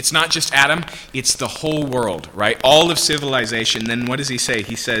 It's not just Adam. It's the whole world, right? All of civilization. Then what does he say?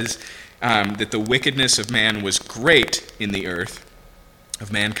 He says that the wickedness of man was great in the earth.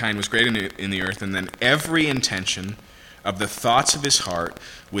 Of mankind was great in the earth, and then every intention of the thoughts of his heart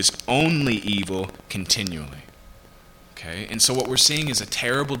was only evil continually. Okay? And so what we're seeing is a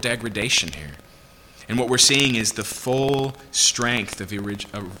terrible degradation here. And what we're seeing is the full strength of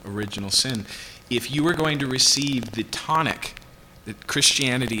original sin. If you are going to receive the tonic that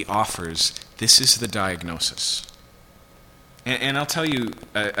Christianity offers, this is the diagnosis. And I'll tell you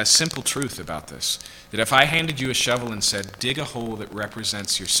a simple truth about this, that if I handed you a shovel and said, dig a hole that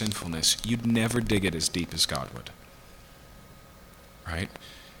represents your sinfulness, you'd never dig it as deep as God would. Right?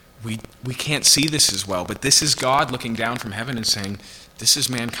 We can't see this as well, but this is God looking down from heaven and saying, this is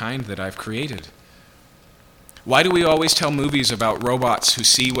mankind that I've created. Why do we always tell movies about robots who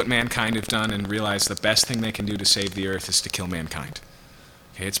see what mankind have done and realize the best thing they can do to save the earth is to kill mankind?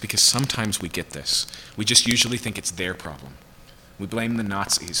 Okay, it's because sometimes we get this. We just usually think it's their problem. We blame the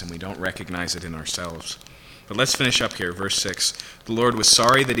Nazis and we don't recognize it in ourselves. But let's finish up here, verse 6. The Lord was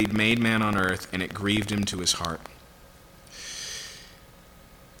sorry that he'd made man on earth, and it grieved him to his heart.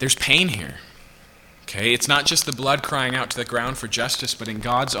 There's pain here. Okay, it's not just the blood crying out to the ground for justice, but in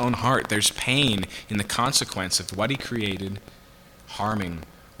God's own heart, there's pain in the consequence of what he created, harming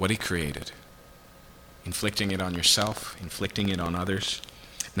what he created. Inflicting it on yourself, inflicting it on others,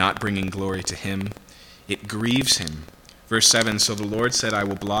 not bringing glory to him. It grieves him. Verse 7, so the Lord said, I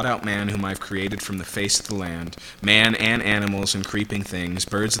will blot out man whom I've created from the face of the land, man and animals and creeping things,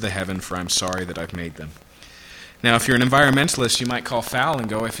 birds of the heaven, for I'm sorry that I've made them. Now, if you're an environmentalist, you might call foul and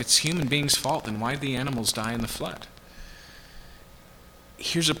go, if it's human beings' fault, then why did the animals die in the flood?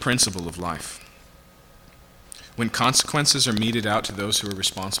 Here's a principle of life. When consequences are meted out to those who are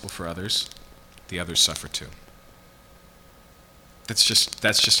responsible for others, the others suffer too. That's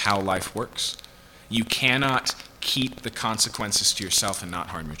just how life works. You cannot keep the consequences to yourself and not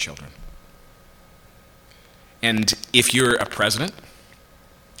harm your children. And if you're a president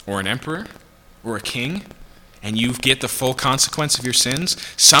or an emperor or a king and you get the full consequence of your sins,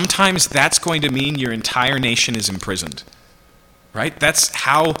 sometimes that's going to mean your entire nation is imprisoned. Right? That's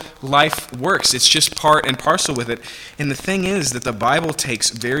how life works. It's just part and parcel with it. And the thing is that the Bible takes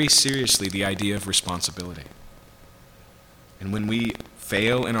very seriously the idea of responsibility. And when we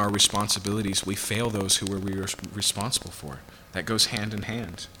fail in our responsibilities, we fail those who we're responsible for. That goes hand in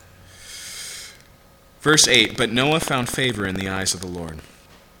hand. Verse 8, but Noah found favor in the eyes of the Lord.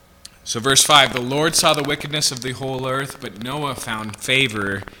 So verse 5, the Lord saw the wickedness of the whole earth, but Noah found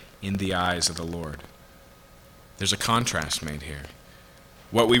favor in the eyes of the Lord. There's a contrast made here.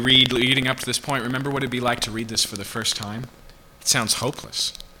 What we read leading up to this point, remember what it'd be like to read this for the first time? It sounds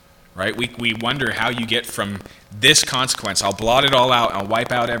hopeless. right? We wonder how you get from this consequence, I'll blot it all out, I'll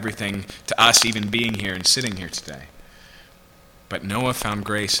wipe out everything, to us even being here and sitting here today. But Noah found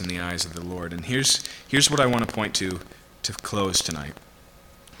grace in the eyes of the Lord. And here's what I want to point to close tonight.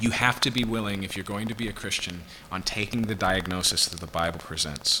 You have to be willing, if you're going to be a Christian, on taking the diagnosis that the Bible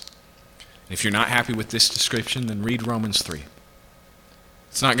presents. And if you're not happy with this description, then read Romans 3.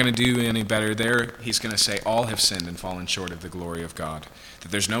 It's not going to do any better there. He's going to say all have sinned and fallen short of the glory of God.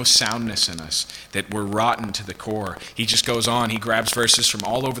 That there's no soundness in us. That we're rotten to the core. He just goes on. He grabs verses from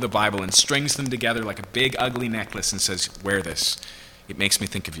all over the Bible and strings them together like a big ugly necklace and says, wear this. It makes me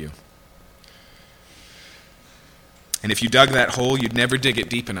think of you. And if you dug that hole, you'd never dig it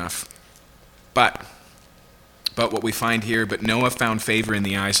deep enough. But what we find here, but Noah found favor in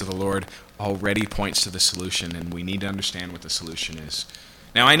the eyes of the Lord, already points to the solution, and we need to understand what the solution is.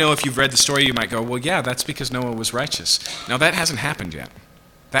 Now, I know if you've read the story, you might go, well, yeah, that's because Noah was righteous. Now, that hasn't happened yet.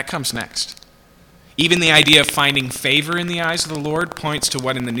 That comes next. Even the idea of finding favor in the eyes of the Lord points to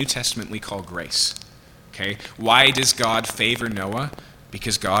what in the New Testament we call grace. Okay? Why does God favor Noah?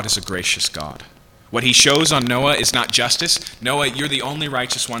 Because God is a gracious God. What he shows on Noah is not justice. Noah, you're the only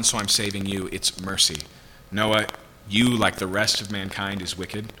righteous one, so I'm saving you. It's mercy. Noah, you, like the rest of mankind, is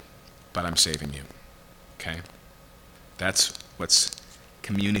wicked, but I'm saving you. Okay? That's what's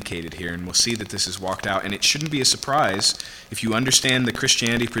communicated here, and we'll see that this is walked out. And it shouldn't be a surprise if you understand the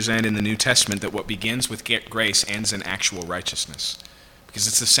Christianity presented in the New Testament that what begins with grace ends in actual righteousness. Because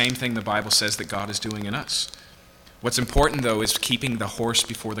it's the same thing the Bible says that God is doing in us. What's important, though, is keeping the horse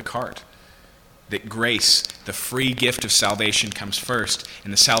before the cart. That grace, the free gift of salvation, comes first,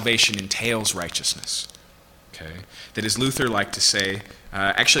 and the salvation entails righteousness. Okay? That, as Luther liked to say,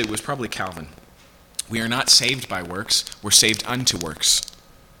 actually it was probably Calvin, we are not saved by works, we're saved unto works.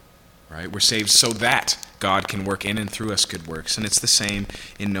 Right? We're saved so that God can work in and through us good works, and it's the same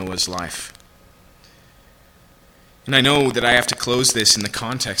in Noah's life. And I know that I have to close this in the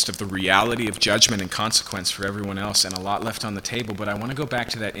context of the reality of judgment and consequence for everyone else, and a lot left on the table, but I want to go back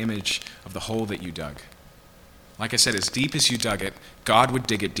to that image of the hole that you dug. Like I said, as deep as you dug it, God would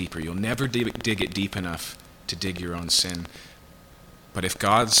dig it deeper. You'll never dig it deep enough to dig your own sin. But if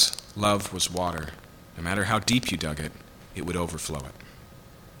God's love was water, no matter how deep you dug it, it would overflow it.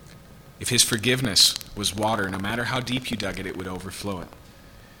 If his forgiveness was water, no matter how deep you dug it, it would overflow it.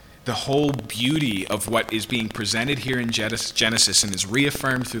 The whole beauty of what is being presented here in Genesis and is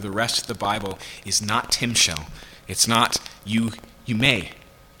reaffirmed through the rest of the Bible is not Tim Shell. It's not you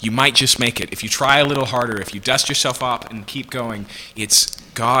might just make it. If you try a little harder, if you dust yourself up and keep going, it's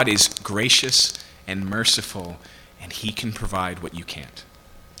God is gracious and merciful, and he can provide what you can't.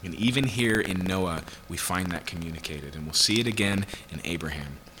 And even here in Noah, we find that communicated, and we'll see it again in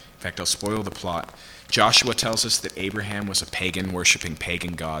Abraham. In fact, I'll spoil the plot. Joshua tells us that Abraham was a pagan, worshiping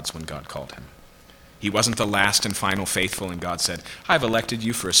pagan gods when God called him. He wasn't the last and final faithful, and God said, I've elected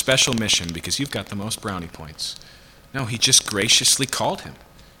you for a special mission because you've got the most brownie points. No, he just graciously called him,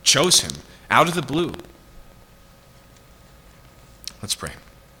 chose him, out of the blue. Let's pray.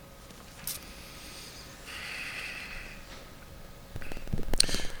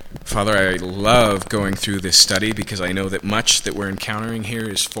 Father, I love going through this study because I know that much that we're encountering here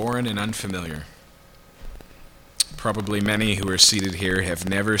is foreign and unfamiliar. Probably many who are seated here have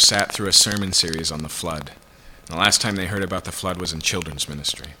never sat through a sermon series on the flood. The last time they heard about the flood was in children's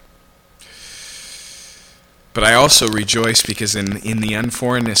ministry. But I also rejoice because in the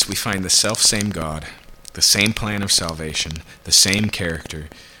unforeignness we find the self-same God, the same plan of salvation, the same character.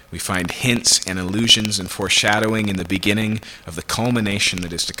 We find hints and allusions and foreshadowing in the beginning of the culmination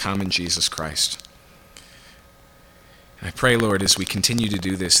that is to come in Jesus Christ. And I pray, Lord, as we continue to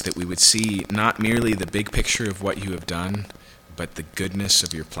do this, that we would see not merely the big picture of what you have done, but the goodness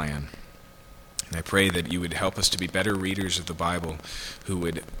of your plan. And I pray that you would help us to be better readers of the Bible, who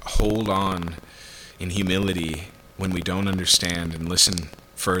would hold on in humility when we don't understand, and listen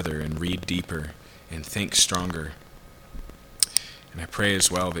further and read deeper and think stronger. And I pray as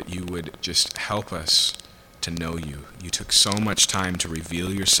well that you would just help us to know you. You took so much time to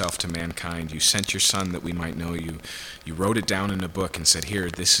reveal yourself to mankind. You sent your Son that we might know you. You wrote it down in a book and said, here,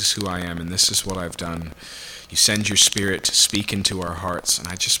 this is who I am and this is what I've done. You send your Spirit to speak into our hearts. And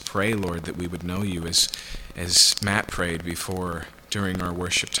I just pray, Lord, that we would know you as Matt prayed before during our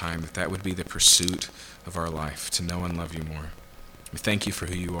worship time, that would be the pursuit of our life, to know and love you more. We thank you for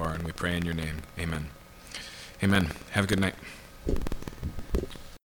who you are, and we pray in your name. Amen. Amen. Have a good night.